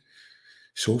don't.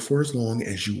 So for as long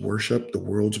as you worship the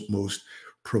world's most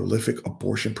prolific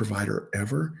abortion provider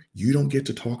ever, you don't get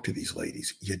to talk to these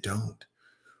ladies. You don't.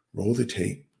 Roll the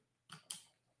tape.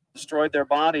 destroyed their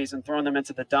bodies and thrown them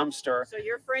into the dumpster. So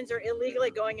your friends are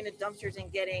illegally going into dumpsters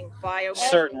and getting bio.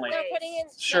 Certainly. They're putting in,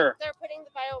 Sure. They're putting the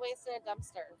bio waste in a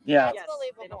dumpster. Yeah. That's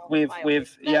believable.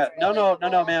 We've yeah. No,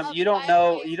 ma'am. You don't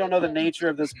know the nature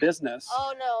of this business.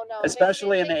 Oh no.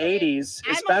 Especially in the 80s.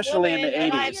 Especially in the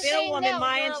 80s. I've been a woman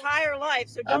my entire life,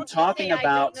 so don't I'm talking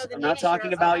about. I'm not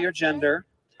talking about your gender.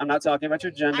 I'm not talking about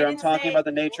your gender. I'm talking about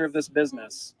the nature of this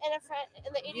business.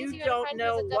 In the 80s, you don't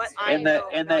know what I In the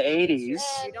 80s,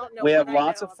 we have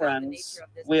lots of friends.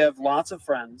 We have lots of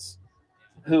friends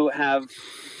who have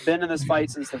been in this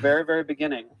fight since the very, very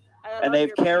beginning, and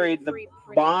they've carried the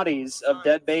bodies of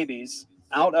dead babies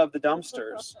out of the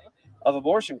dumpsters of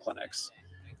abortion clinics.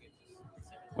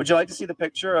 Would you like to see the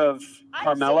picture of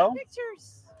Carmelo?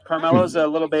 Carmelo's a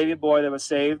little baby boy that was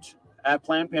saved at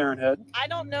Planned Parenthood. I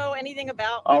don't know anything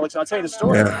about. I'll tell you the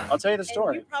story. Yeah. I'll tell you the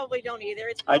story. And you probably don't either.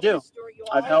 It's I do.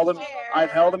 I've held him. share I've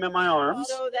held him in my arms.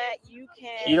 so that you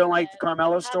can. You don't like the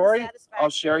Carmelo story? I'll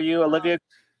share you Olivia.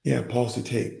 Yeah, pause the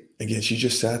tape. Again, she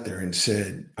just sat there and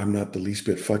said, I'm not the least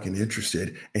bit fucking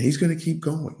interested. And he's going to keep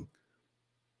going.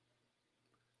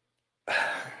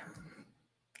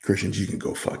 Christians, you can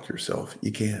go fuck yourself.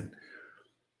 You can.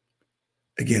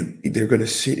 Again, they're going to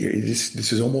sit here.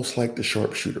 This is almost like the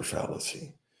sharpshooter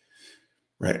fallacy,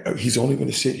 right? He's only going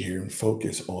to sit here and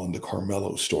focus on the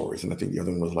Carmelo stories. And I think the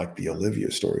other one was like the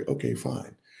Olivia story. Okay,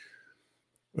 fine.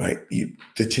 Right?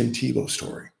 The Tim Tebow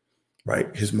story,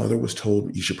 right? His mother was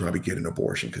told you should probably get an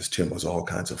abortion because Tim was all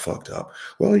kinds of fucked up.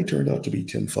 Well, he turned out to be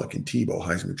Tim fucking Tebow,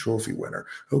 Heisman Trophy winner.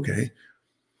 Okay.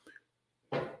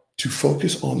 To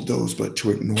focus on those, but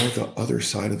to ignore the other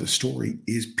side of the story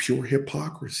is pure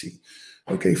hypocrisy.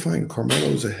 Okay, fine.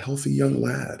 Carmelo's a healthy young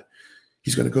lad.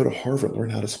 He's going to go to Harvard, learn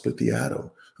how to split the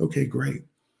atom. Okay, great.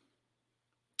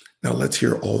 Now let's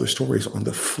hear all the stories on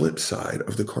the flip side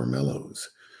of the Carmelos.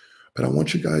 But I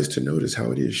want you guys to notice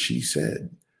how it is she said,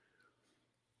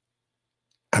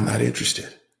 I'm not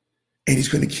interested. And he's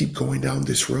going to keep going down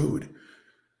this road.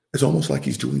 It's almost like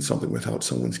he's doing something without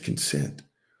someone's consent.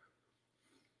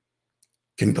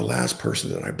 And the last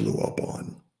person that I blew up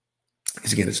on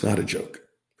is, again, it's not a joke.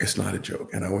 It's not a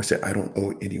joke. And I always say, I don't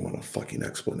owe anyone a fucking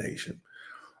explanation.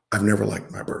 I've never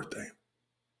liked my birthday.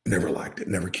 Never liked it.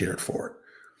 Never cared for it.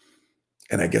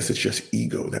 And I guess it's just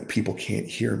ego that people can't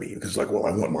hear me because, like, well,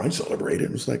 I want mine celebrated.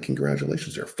 And it's like,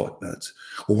 congratulations, they're fuck nuts.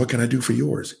 Well, what can I do for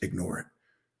yours? Ignore it.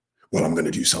 Well, I'm going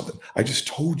to do something. I just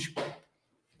told you.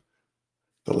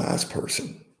 The last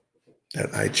person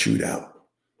that I chewed out,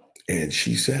 and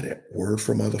she said it word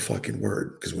for motherfucking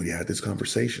word. Because when you had this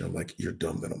conversation, I'm like, you're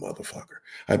dumb than a motherfucker.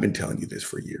 I've been telling you this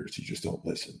for years. You just don't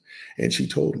listen. And she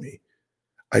told me,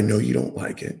 I know you don't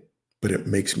like it, but it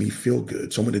makes me feel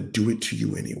good. So I'm going to do it to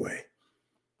you anyway.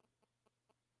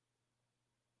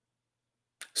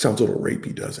 Sounds a little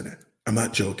rapey, doesn't it? I'm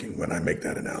not joking when I make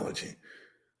that analogy.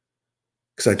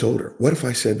 Because I told her, what if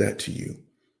I said that to you?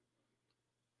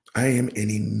 I am an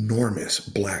enormous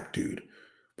black dude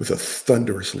with a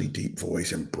thunderously deep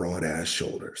voice and broad ass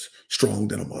shoulders, strong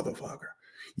than a motherfucker.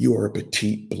 You are a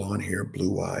petite, blonde-haired,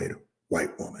 blue-eyed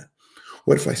white woman.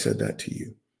 What if I said that to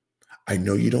you? I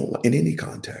know you don't, in any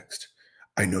context,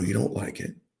 I know you don't like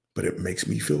it, but it makes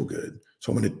me feel good.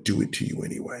 So I'm going to do it to you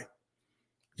anyway.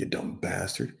 You dumb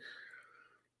bastard.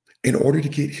 In order to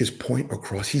get his point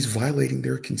across, he's violating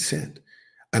their consent.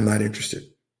 I'm not interested.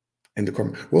 And the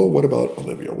comment, well, what about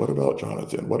Olivia? What about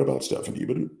Jonathan? What about Stephanie?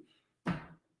 But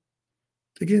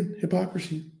again,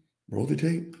 hypocrisy. Roll the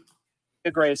tape.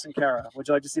 Grace and Kara. Would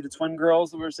you like to see the twin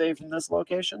girls that were saved from this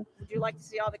location? Would you like to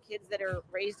see all the kids that are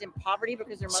raised in poverty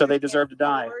because their So they mothers deserve to can't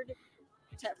die. afford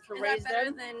to raise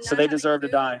them? So they deserve to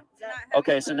die.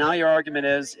 Okay, so now your argument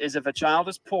is if a child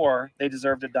is poor, they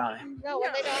deserve to die. No,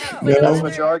 when they don't have No. That's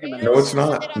what your argument No, is. it's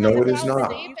not. No, it is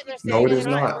not. No, it is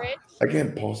not. Rich.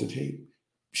 Again, pause the tape.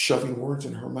 Shoving words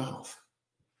in her mouth.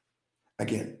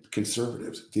 Again,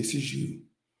 conservatives, this is you.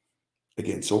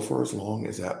 Again, so far as long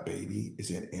as that baby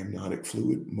is in amniotic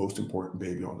fluid, most important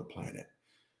baby on the planet.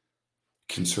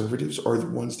 Conservatives are the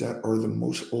ones that are the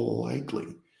most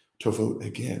likely to vote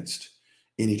against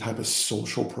any type of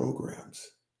social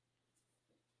programs.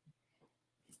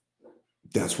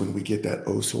 That's when we get that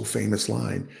oh so famous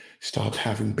line, stop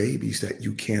having babies that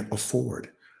you can't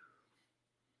afford.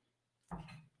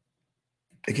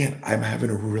 Again, I'm having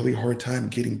a really hard time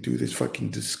getting through this fucking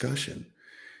discussion.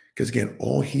 Because again,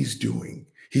 all he's doing,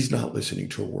 he's not listening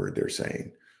to a word they're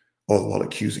saying, all while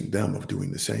accusing them of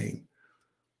doing the same.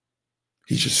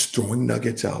 He's just throwing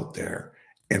nuggets out there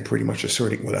and pretty much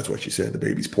asserting, well, that's what she said. The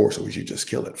baby's poor, so we should just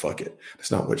kill it. Fuck it.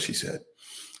 That's not what she said.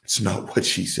 It's not what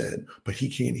she said, but he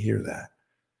can't hear that.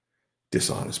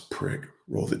 Dishonest prick.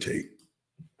 Roll the tape.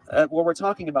 Well, we're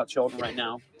talking about children right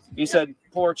now. You said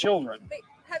poor children. Wait,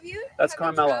 have you? That's have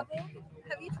Carmelo. You traveled?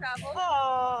 Have you traveled?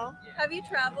 Oh, Have you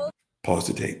traveled? Pause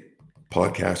the tape.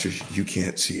 Podcasters, you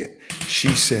can't see it. She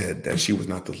said that she was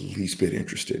not the least bit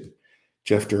interested.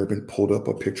 Jeff Durbin pulled up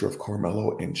a picture of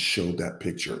Carmelo and showed that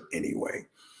picture anyway.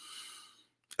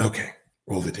 Okay,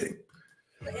 roll the tape.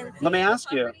 Let me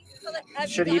ask you,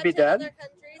 should he be dead?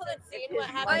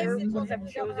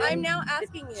 I'm now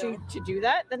asking you to do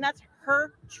that, then that's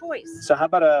her choice. So how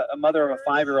about a mother of a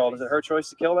 5-year-old? Is it her choice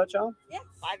to kill that child? Yes.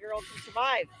 5-year-old can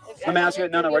survive. Let me ask you.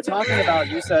 No, we're talking about.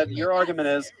 You said your argument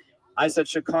is. I said,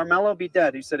 should Carmelo be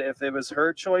dead? You said if it was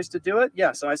her choice to do it,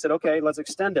 yes. So I said, okay, let's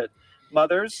extend it.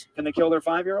 Mothers, can they kill their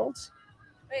 5-year-olds?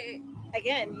 Wait,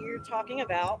 Again, you're talking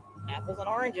about apples and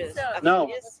oranges. No.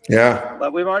 Yeah.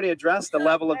 But we've already addressed the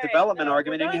level of development no,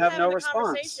 argument, we're and you done have no having a response.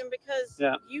 conversation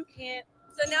Because you can't.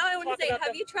 So now I want talk to say, about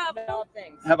have the you traveled? valid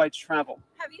things. Have I traveled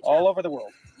Have you all traveled? over the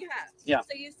world? You have. Yeah. So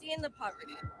you've seen the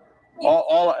poverty.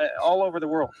 All over the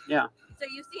world. Yeah. So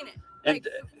you've seen it. And Like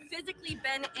physically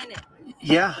been in it.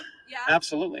 yeah, Yeah.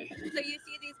 absolutely. So you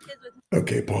see these kids with.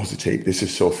 Okay, pause the tape. This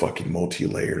is so fucking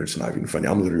multi-layered. It's not even funny.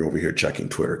 I'm literally over here checking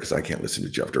Twitter because I can't listen to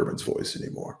Jeff Durbin's voice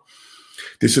anymore.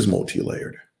 This is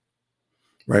multi-layered,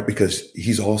 right? Because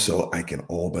he's also, I can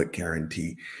all but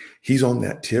guarantee, he's on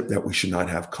that tip that we should not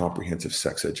have comprehensive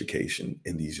sex education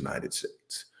in these United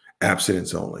States.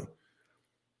 Abstinence only,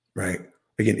 right?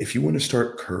 Again, if you want to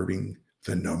start curbing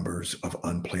the numbers of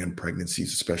unplanned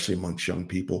pregnancies, especially amongst young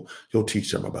people, you'll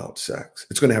teach them about sex.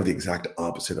 It's going to have the exact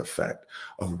opposite effect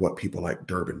of what people like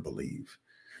Durbin believe.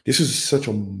 This is such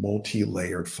a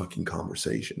multi-layered fucking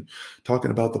conversation.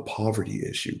 Talking about the poverty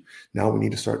issue. Now we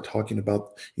need to start talking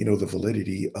about, the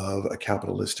validity of a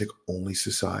capitalistic only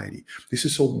society. This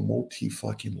is so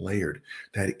multi-fucking layered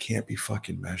that it can't be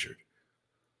fucking measured.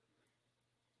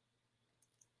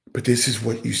 But this is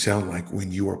what you sound like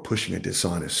when you are pushing a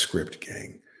dishonest script,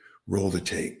 gang. Roll the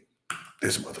tape.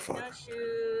 This motherfucker. No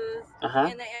shoes.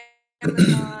 Uh-huh. In the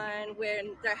Amazon,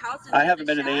 when their house is. I haven't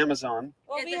been to the Amazon.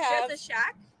 Well, it's just a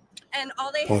shack, and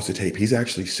all they. Pause the tape. He's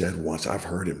actually said once, I've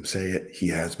heard him say it, he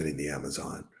has been in the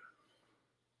Amazon.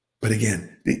 But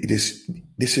again, this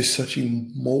is such a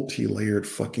multi-layered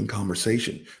fucking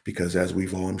conversation because as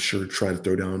we've all, I'm sure, tried to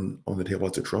throw down on the table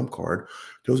as a trump card,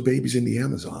 those babies in the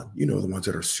Amazon, the ones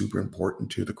that are super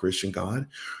important to the Christian God,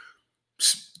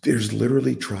 there's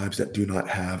literally tribes that do not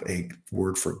have a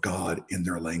word for God in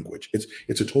their language.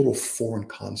 It's a total foreign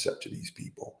concept to these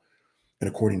people. And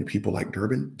according to people like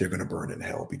Durbin, they're going to burn in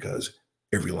hell because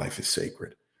every life is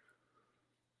sacred.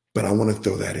 But I want to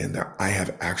throw that in there. I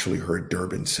have actually heard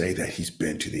Durbin say that he's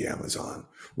been to the Amazon.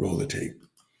 Roll the tape.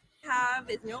 Have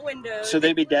is no windows. Should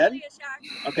they be dead? Literally a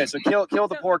shack. Okay, so kill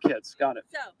the poor kids. Got it.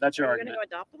 So That's your You're going to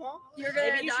argument. go adopt them all? you're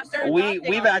gonna Maybe you should adopt start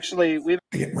them. We've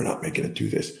Again, we're not making it do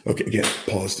this. Okay, again,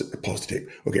 pause the tape.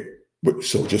 Okay,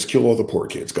 so just kill all the poor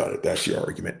kids. Got it. That's your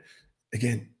argument.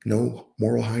 Again, no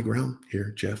moral high ground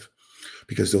here, Jeff,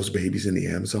 because those babies in the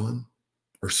Amazon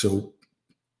are so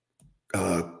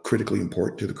critically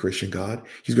important to the Christian God.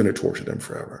 He's going to torture them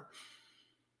forever.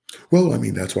 Well, I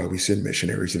mean, that's why we send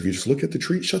missionaries. If you just look at the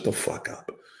tree, shut the fuck up.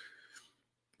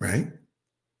 Right?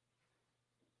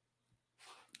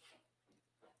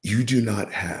 You do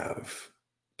not have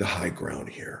the high ground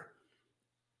here.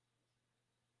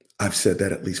 I've said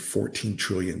that at least 14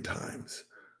 trillion times.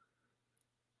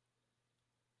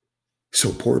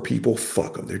 So poor people,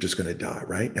 fuck them. They're just going to die,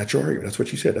 right? That's your argument. That's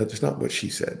what you said. That's not what she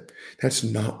said. That's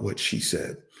not what she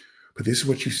said. But this is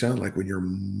what you sound like when you're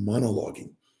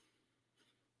monologuing.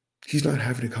 He's not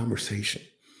having a conversation.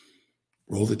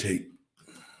 Roll the tape.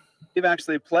 We've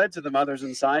actually pled to the mothers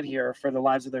inside here for the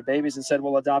lives of their babies and said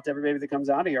we'll adopt every baby that comes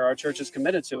out of here. Our church is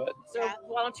committed to it. So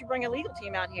why don't you bring a legal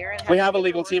team out here? And We have a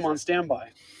legal team on standby.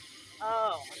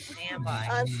 Oh, on standby.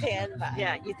 On standby.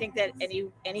 Yeah, you think that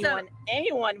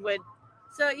anyone would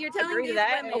So you're telling agree me to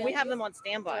that? women. Oh, we have them on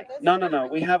standby. No.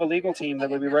 We have a legal team that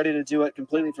would be ready to do it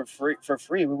completely for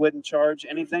free. We wouldn't charge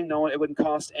anything. It wouldn't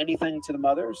cost anything to the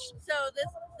mothers. So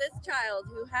this child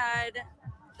who had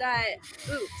that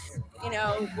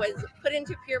was put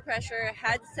into peer pressure,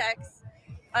 had sex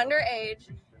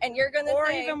underage, and you're gonna Or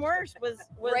say, even worse, was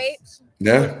raped.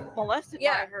 Yeah. molested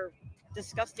Yeah. by her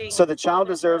disgusting. So the child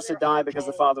deserves to die because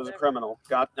the father's a criminal.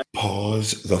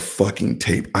 Pause the fucking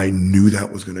tape. I knew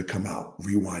that was going to come out.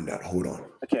 Rewind that. Hold on.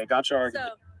 Okay, got your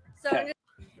argument. So Okay.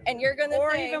 and you're gonna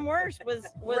Or say, even worse, was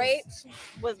raped.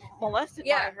 was molested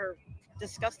Yeah. by her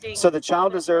disgusting. So the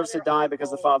child deserves to die because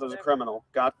the father's a criminal.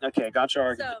 Got your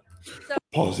argument. So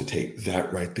Pause the tape.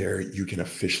 That right there, you can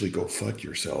officially go fuck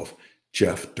yourself.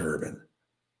 Jeff Durbin.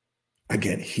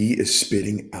 Again, he is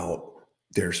spitting out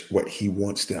there's what he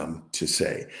wants them to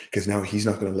say, because now he's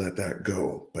not going to let that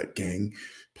go. But gang,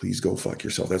 please go fuck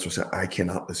yourself. That's what I said. I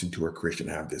cannot listen to a Christian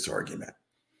have this argument.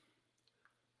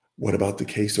 What about the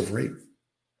case of rape?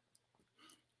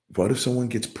 What if someone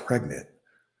gets pregnant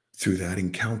through that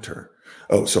encounter?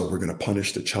 Oh, so we're going to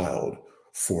punish the child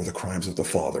for the crimes of the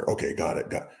father. Okay, got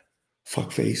it.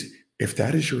 Fuckface. If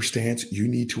that is your stance, you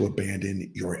need to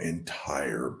abandon your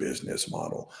entire business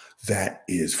model. That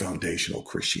is foundational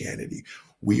Christianity.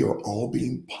 We are all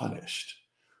being punished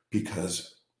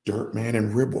because Dirtman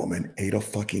and Ribwoman ate a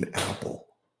fucking apple.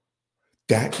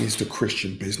 That is the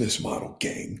Christian business model,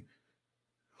 gang.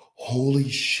 Holy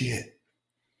shit.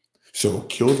 So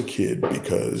kill the kid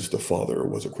because the father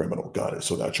was a criminal. Got it.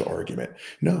 So that's your argument.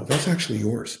 No, that's actually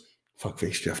yours.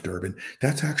 Fuckface Jeff Durbin.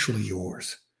 That's actually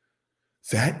yours.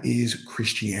 That is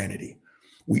Christianity.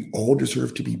 We all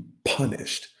deserve to be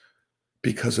punished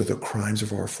because of the crimes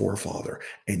of our forefather.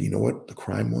 And you know what the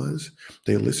crime was?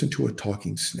 They listened to a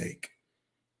talking snake.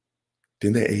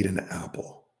 Then they ate an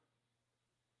apple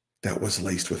that was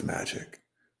laced with magic.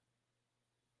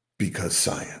 Because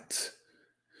science.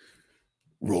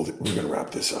 We're going to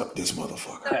wrap this up, this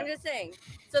motherfucker. So I'm just saying,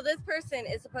 so this person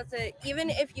is supposed to, even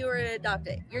if you were to adopt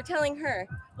it, you're telling her,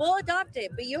 we'll adopt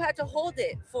it, but you have to hold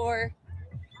it for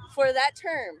that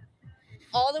term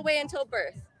all the way until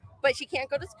birth. But she can't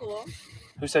go to school.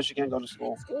 Who says she can't go to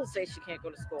school? Schools say she can't go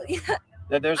to school. Yeah.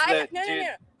 There's No.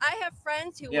 I have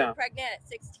friends who were pregnant at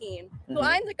 16, who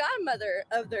I'm the godmother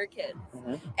of their kids,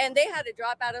 and they had to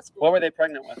drop out of school. What were they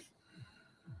pregnant with?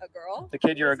 A girl. The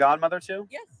kid you're a godmother to?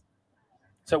 Yes.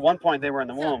 So at one point they were in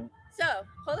the womb. So,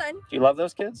 hold on. Do you love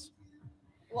those kids?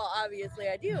 Well, obviously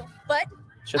I do, but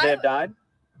should they have died?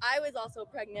 I was also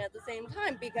pregnant at the same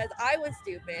time because I was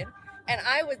stupid and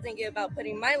I was thinking about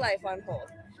putting my life on hold.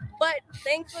 But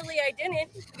thankfully I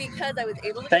didn't because I was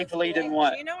able to. Thankfully you didn't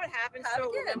what? Do you know what happens to a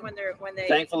woman when they?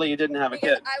 Thankfully you didn't have a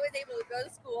kid. I was able to go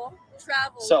to school,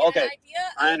 travel. So okay,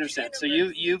 I understand. So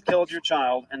you've killed your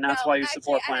child, and that's why you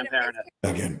support Planned Parenthood.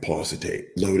 Again, pause the tape.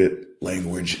 Loaded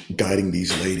language guiding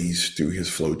these ladies through his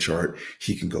flow chart.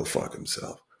 He can go fuck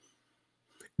himself.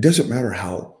 It doesn't matter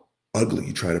how ugly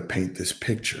you try to paint this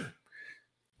picture.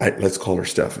 Let's call her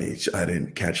Stephanie. I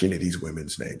didn't catch any of these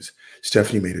women's names.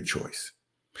 Stephanie made a choice.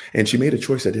 And she made a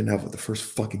choice that didn't have the first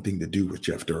fucking thing to do with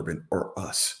Jeff Durbin or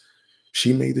us.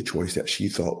 She made the choice that she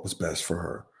thought was best for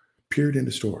her. Period, in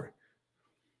the story.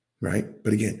 Right?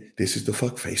 But again, this is the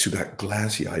fuckface who got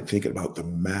glassy-eyed thinking about the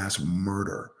mass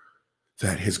murder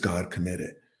that his God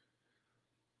committed.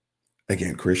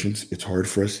 Again, Christians, it's hard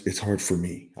for us. It's hard for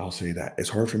me. I'll say that. It's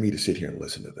hard for me to sit here and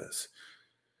listen to this.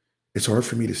 It's hard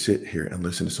for me to sit here and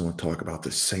listen to someone talk about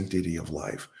the sanctity of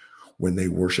life when they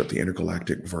worship the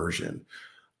intergalactic version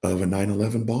of a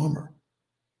 9/11 bomber.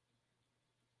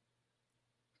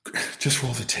 Just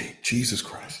roll the tape. Jesus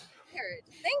Christ.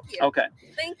 Thank you. Okay.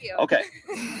 Thank you. Okay.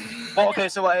 Well, okay.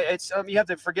 So it's you have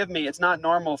to forgive me. It's not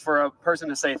normal for a person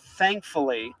to say,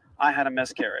 "Thankfully, I had a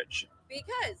miscarriage."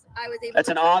 Because I was able. That's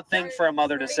an odd thing for a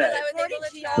mother to say.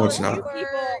 No, it's not.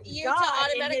 You to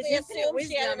automatically assume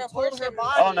she had an abortion.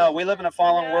 Oh no, we live in a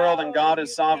fallen world, and God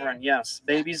is sovereign. Yes,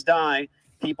 babies die.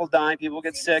 People die, people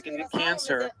get sick and get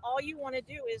cancer. All you want to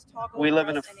do is talk. We live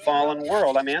in a fallen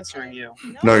world. I'm answering you.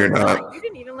 No, you're not. You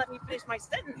didn't even let me finish my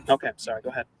sentence. Okay, sorry. Go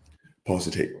ahead. Pause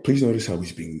the tape. Please notice how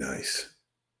he's being nice.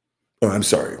 Oh, I'm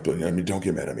sorry, but I mean, don't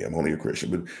get mad at me. I'm only a Christian.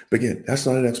 But again, that's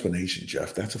not an explanation,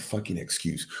 Jeff. That's a fucking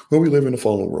excuse. Well, we live in a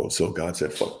fallen world, so God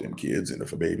said, fuck them kids. And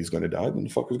if a baby's going to die, then the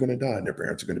fucker's going to die. And their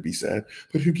parents are going to be sad.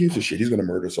 But who gives a shit? He's going to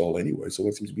murder us all anyway. So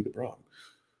what seems to be the problem?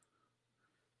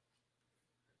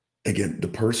 Again, the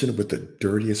person with the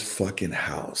dirtiest fucking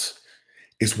house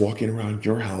is walking around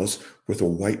your house with a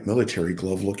white military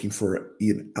glove looking for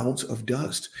an ounce of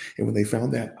dust. And when they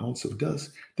found that ounce of dust,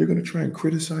 they're going to try and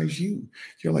criticize you.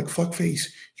 You're like, fuckface,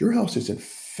 your house is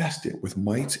infested with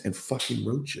mites and fucking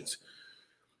roaches.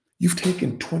 You've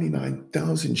taken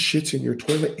 29,000 shits in your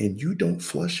toilet and you don't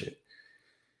flush it.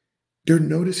 There are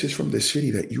notices from the city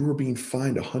that you are being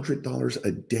fined $100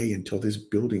 a day until this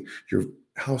building, your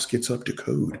house gets up to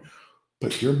code.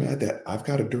 But you're mad that I've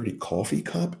got a dirty coffee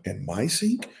cup in my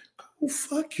sink? Go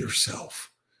fuck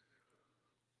yourself.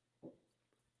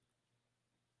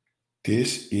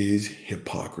 This is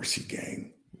hypocrisy,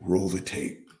 gang. Roll the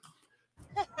tape.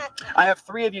 I have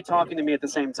three of you talking to me at the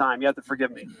same time. You have to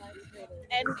forgive me.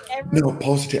 No,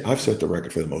 pause the tape. I've set the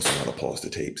record for the most amount of pause the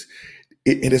tapes.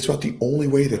 And it's about the only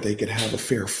way that they could have a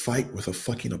fair fight with a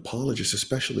fucking apologist,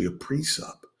 especially a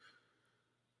pre-sub.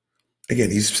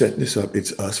 Again, he's setting this up.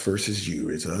 It's us versus you.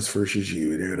 It's us versus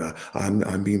you.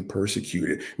 I'm being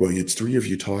persecuted. Well, it's three of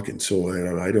you talking, so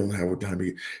I don't have time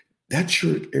to. That's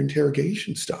your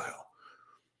interrogation style.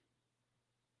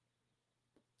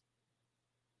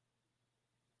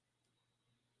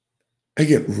 I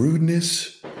get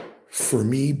rudeness for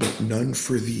me, but none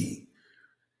for thee.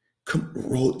 Come,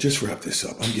 roll. Just wrap this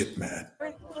up. I'm getting mad.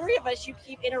 For three of us, you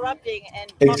keep interrupting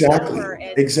and Exactly. over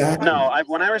and Exactly. No,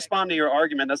 when I respond to your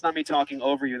argument, that's not me talking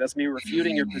over you. That's me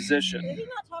refuting your position. Did he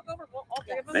not talk over all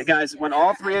three of us? Hey guys, when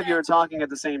all three of you are talking at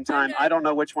the same time, I don't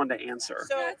know which one to answer.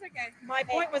 So my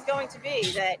point was going to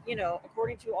be that,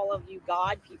 according to all of you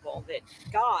God people, that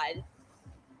God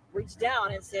reached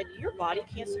down and said, your body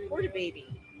can't support a baby.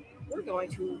 We're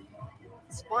going to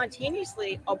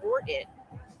spontaneously abort it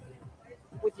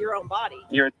with your own body.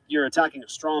 You're attacking a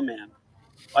straw man.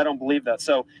 I don't believe that.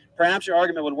 So perhaps your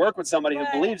argument would work with somebody who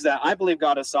believes that. I believe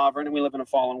God is sovereign and we live in a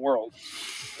fallen world.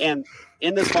 And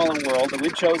in this fallen world that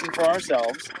we've chosen for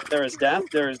ourselves, there is death,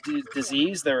 there is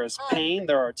disease, there is pain,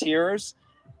 there are tears.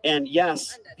 And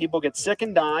yes, people get sick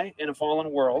and die in a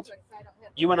fallen world.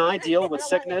 You and I deal with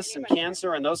sickness and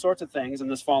cancer and those sorts of things in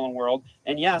this fallen world.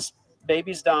 And yes,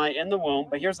 babies die in the womb.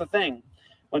 But here's the thing.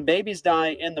 When babies die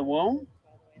in the womb,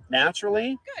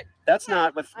 naturally, that's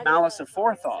not with malice of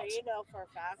forethought. So you know for a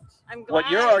fact. I'm glad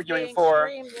What you're arguing for,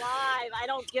 streamed live. I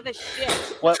don't give a shit.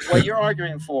 what you're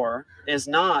arguing for is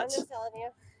I'm not just telling you,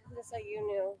 just so you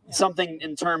knew. something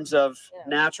in terms of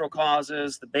natural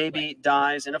causes. The baby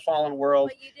dies in a fallen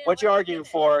world. What you're arguing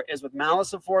for is with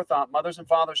malice of forethought. Mothers and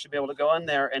fathers should be able to go in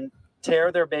there and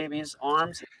tear their babies'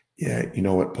 arms. Yeah, you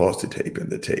know what? Pause the tape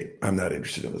and the tape. I'm not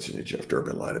interested in listening to Jeff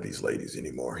Durbin lie to these ladies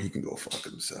anymore. He can go fuck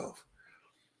himself.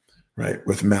 Right?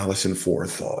 With malice and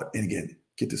forethought. And again,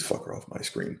 get this fucker off my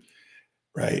screen.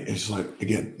 Right? It's like,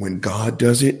 again, when God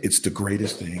does it, it's the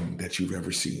greatest thing that you've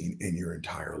ever seen in your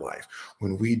entire life.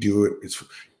 When we do it, it's,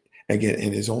 again,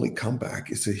 and his only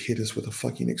comeback is to hit us with a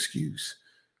fucking excuse.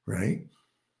 Right?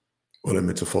 Well,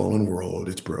 it's a fallen world.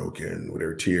 It's broken. There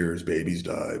are tears. Babies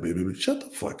die. Baby. Shut the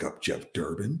fuck up, Jeff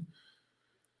Durbin.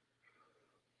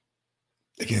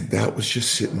 Again, that was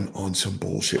just sitting on some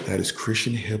bullshit. That is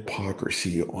Christian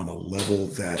hypocrisy on a level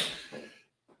that,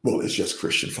 well, it's just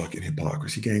Christian fucking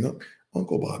hypocrisy, gang up.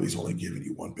 Uncle Bobby's only giving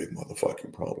you one big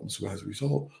motherfucking problem. So as a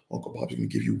result, Uncle Bobby's going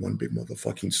to give you one big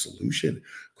motherfucking solution.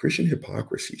 Christian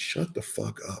hypocrisy, shut the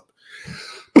fuck up.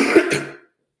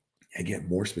 Again,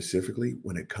 more specifically,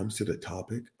 when it comes to the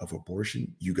topic of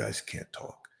abortion, you guys can't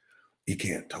talk. You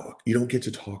can't talk. You don't get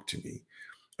to talk to me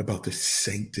about the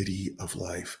sanctity of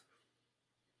life.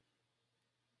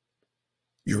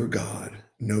 Your God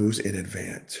knows in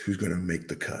advance who's going to make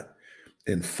the cut.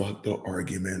 And fuck the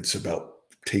arguments about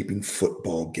taping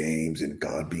football games and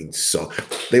God being so.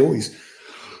 They always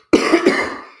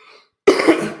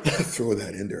throw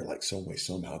that in there like some way,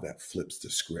 somehow that flips the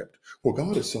script. Well,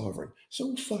 God is sovereign.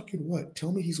 So fucking what?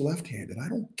 Tell me he's left-handed. I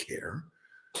don't care.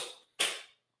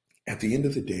 At the end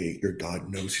of the day, your God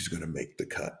knows he's going to make the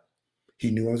cut. He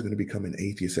knew I was going to become an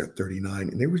atheist at 39,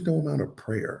 and there was no amount of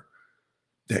prayer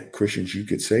that Christians you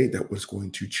could say that was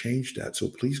going to change that. So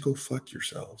please go fuck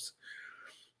yourselves.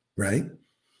 Right?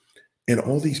 And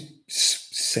all these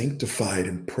sanctified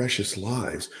and precious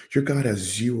lives, your God has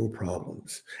zero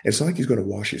problems. It's not like he's going to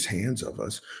wash his hands of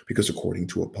us because according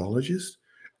to apologists,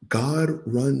 God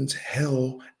runs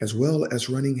hell as well as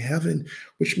running heaven,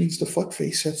 which means the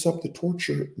fuckface sets up the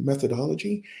torture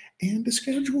methodology and the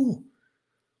schedule.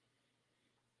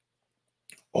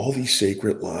 All these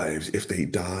sacred lives, if they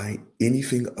die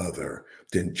anything other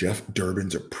than Jeff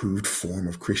Durbin's approved form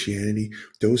of Christianity,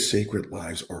 those sacred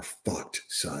lives are fucked,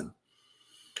 son.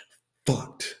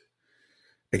 Fucked.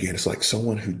 Again, it's like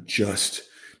someone who just,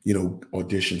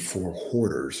 auditioned for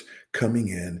hoarders coming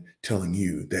in telling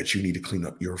you that you need to clean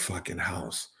up your fucking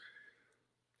house.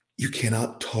 You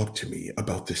cannot talk to me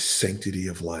about the sanctity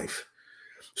of life,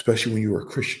 especially when you are a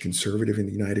Christian conservative in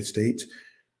the United States.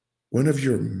 One of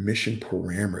your mission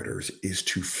parameters is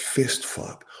to fist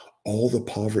fuck all the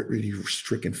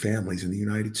poverty-stricken families in the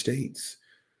United States.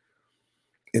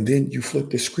 And then you flip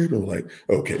the script and like,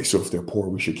 okay, so if they're poor,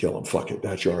 we should kill them. Fuck it.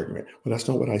 That's your argument. Well, that's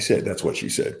not what I said. That's what she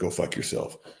said. Go fuck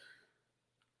yourself.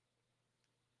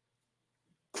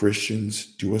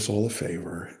 Christians, do us all a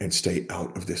favor and stay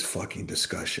out of this fucking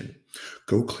discussion.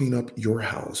 Go clean up your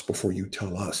house before you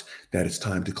tell us that it's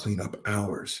time to clean up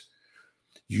ours.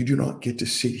 You do not get to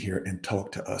sit here and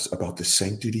talk to us about the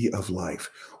sanctity of life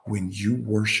when you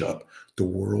worship the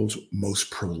world's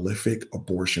most prolific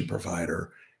abortion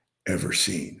provider ever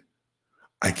seen.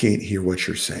 I can't hear what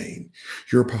you're saying.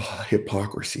 Your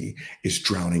hypocrisy is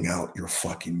drowning out your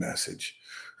fucking message.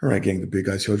 All right, gang, the big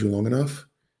guy's held you long enough.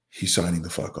 He's signing the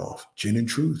fuck off. Gin and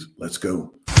Truth, let's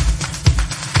go.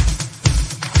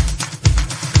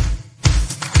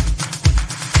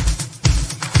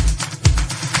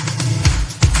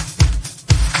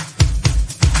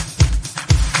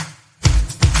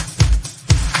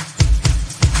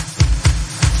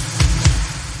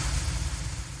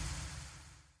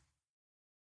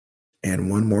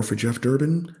 one more for Jeff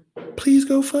Durbin. Please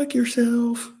go fuck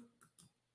yourself.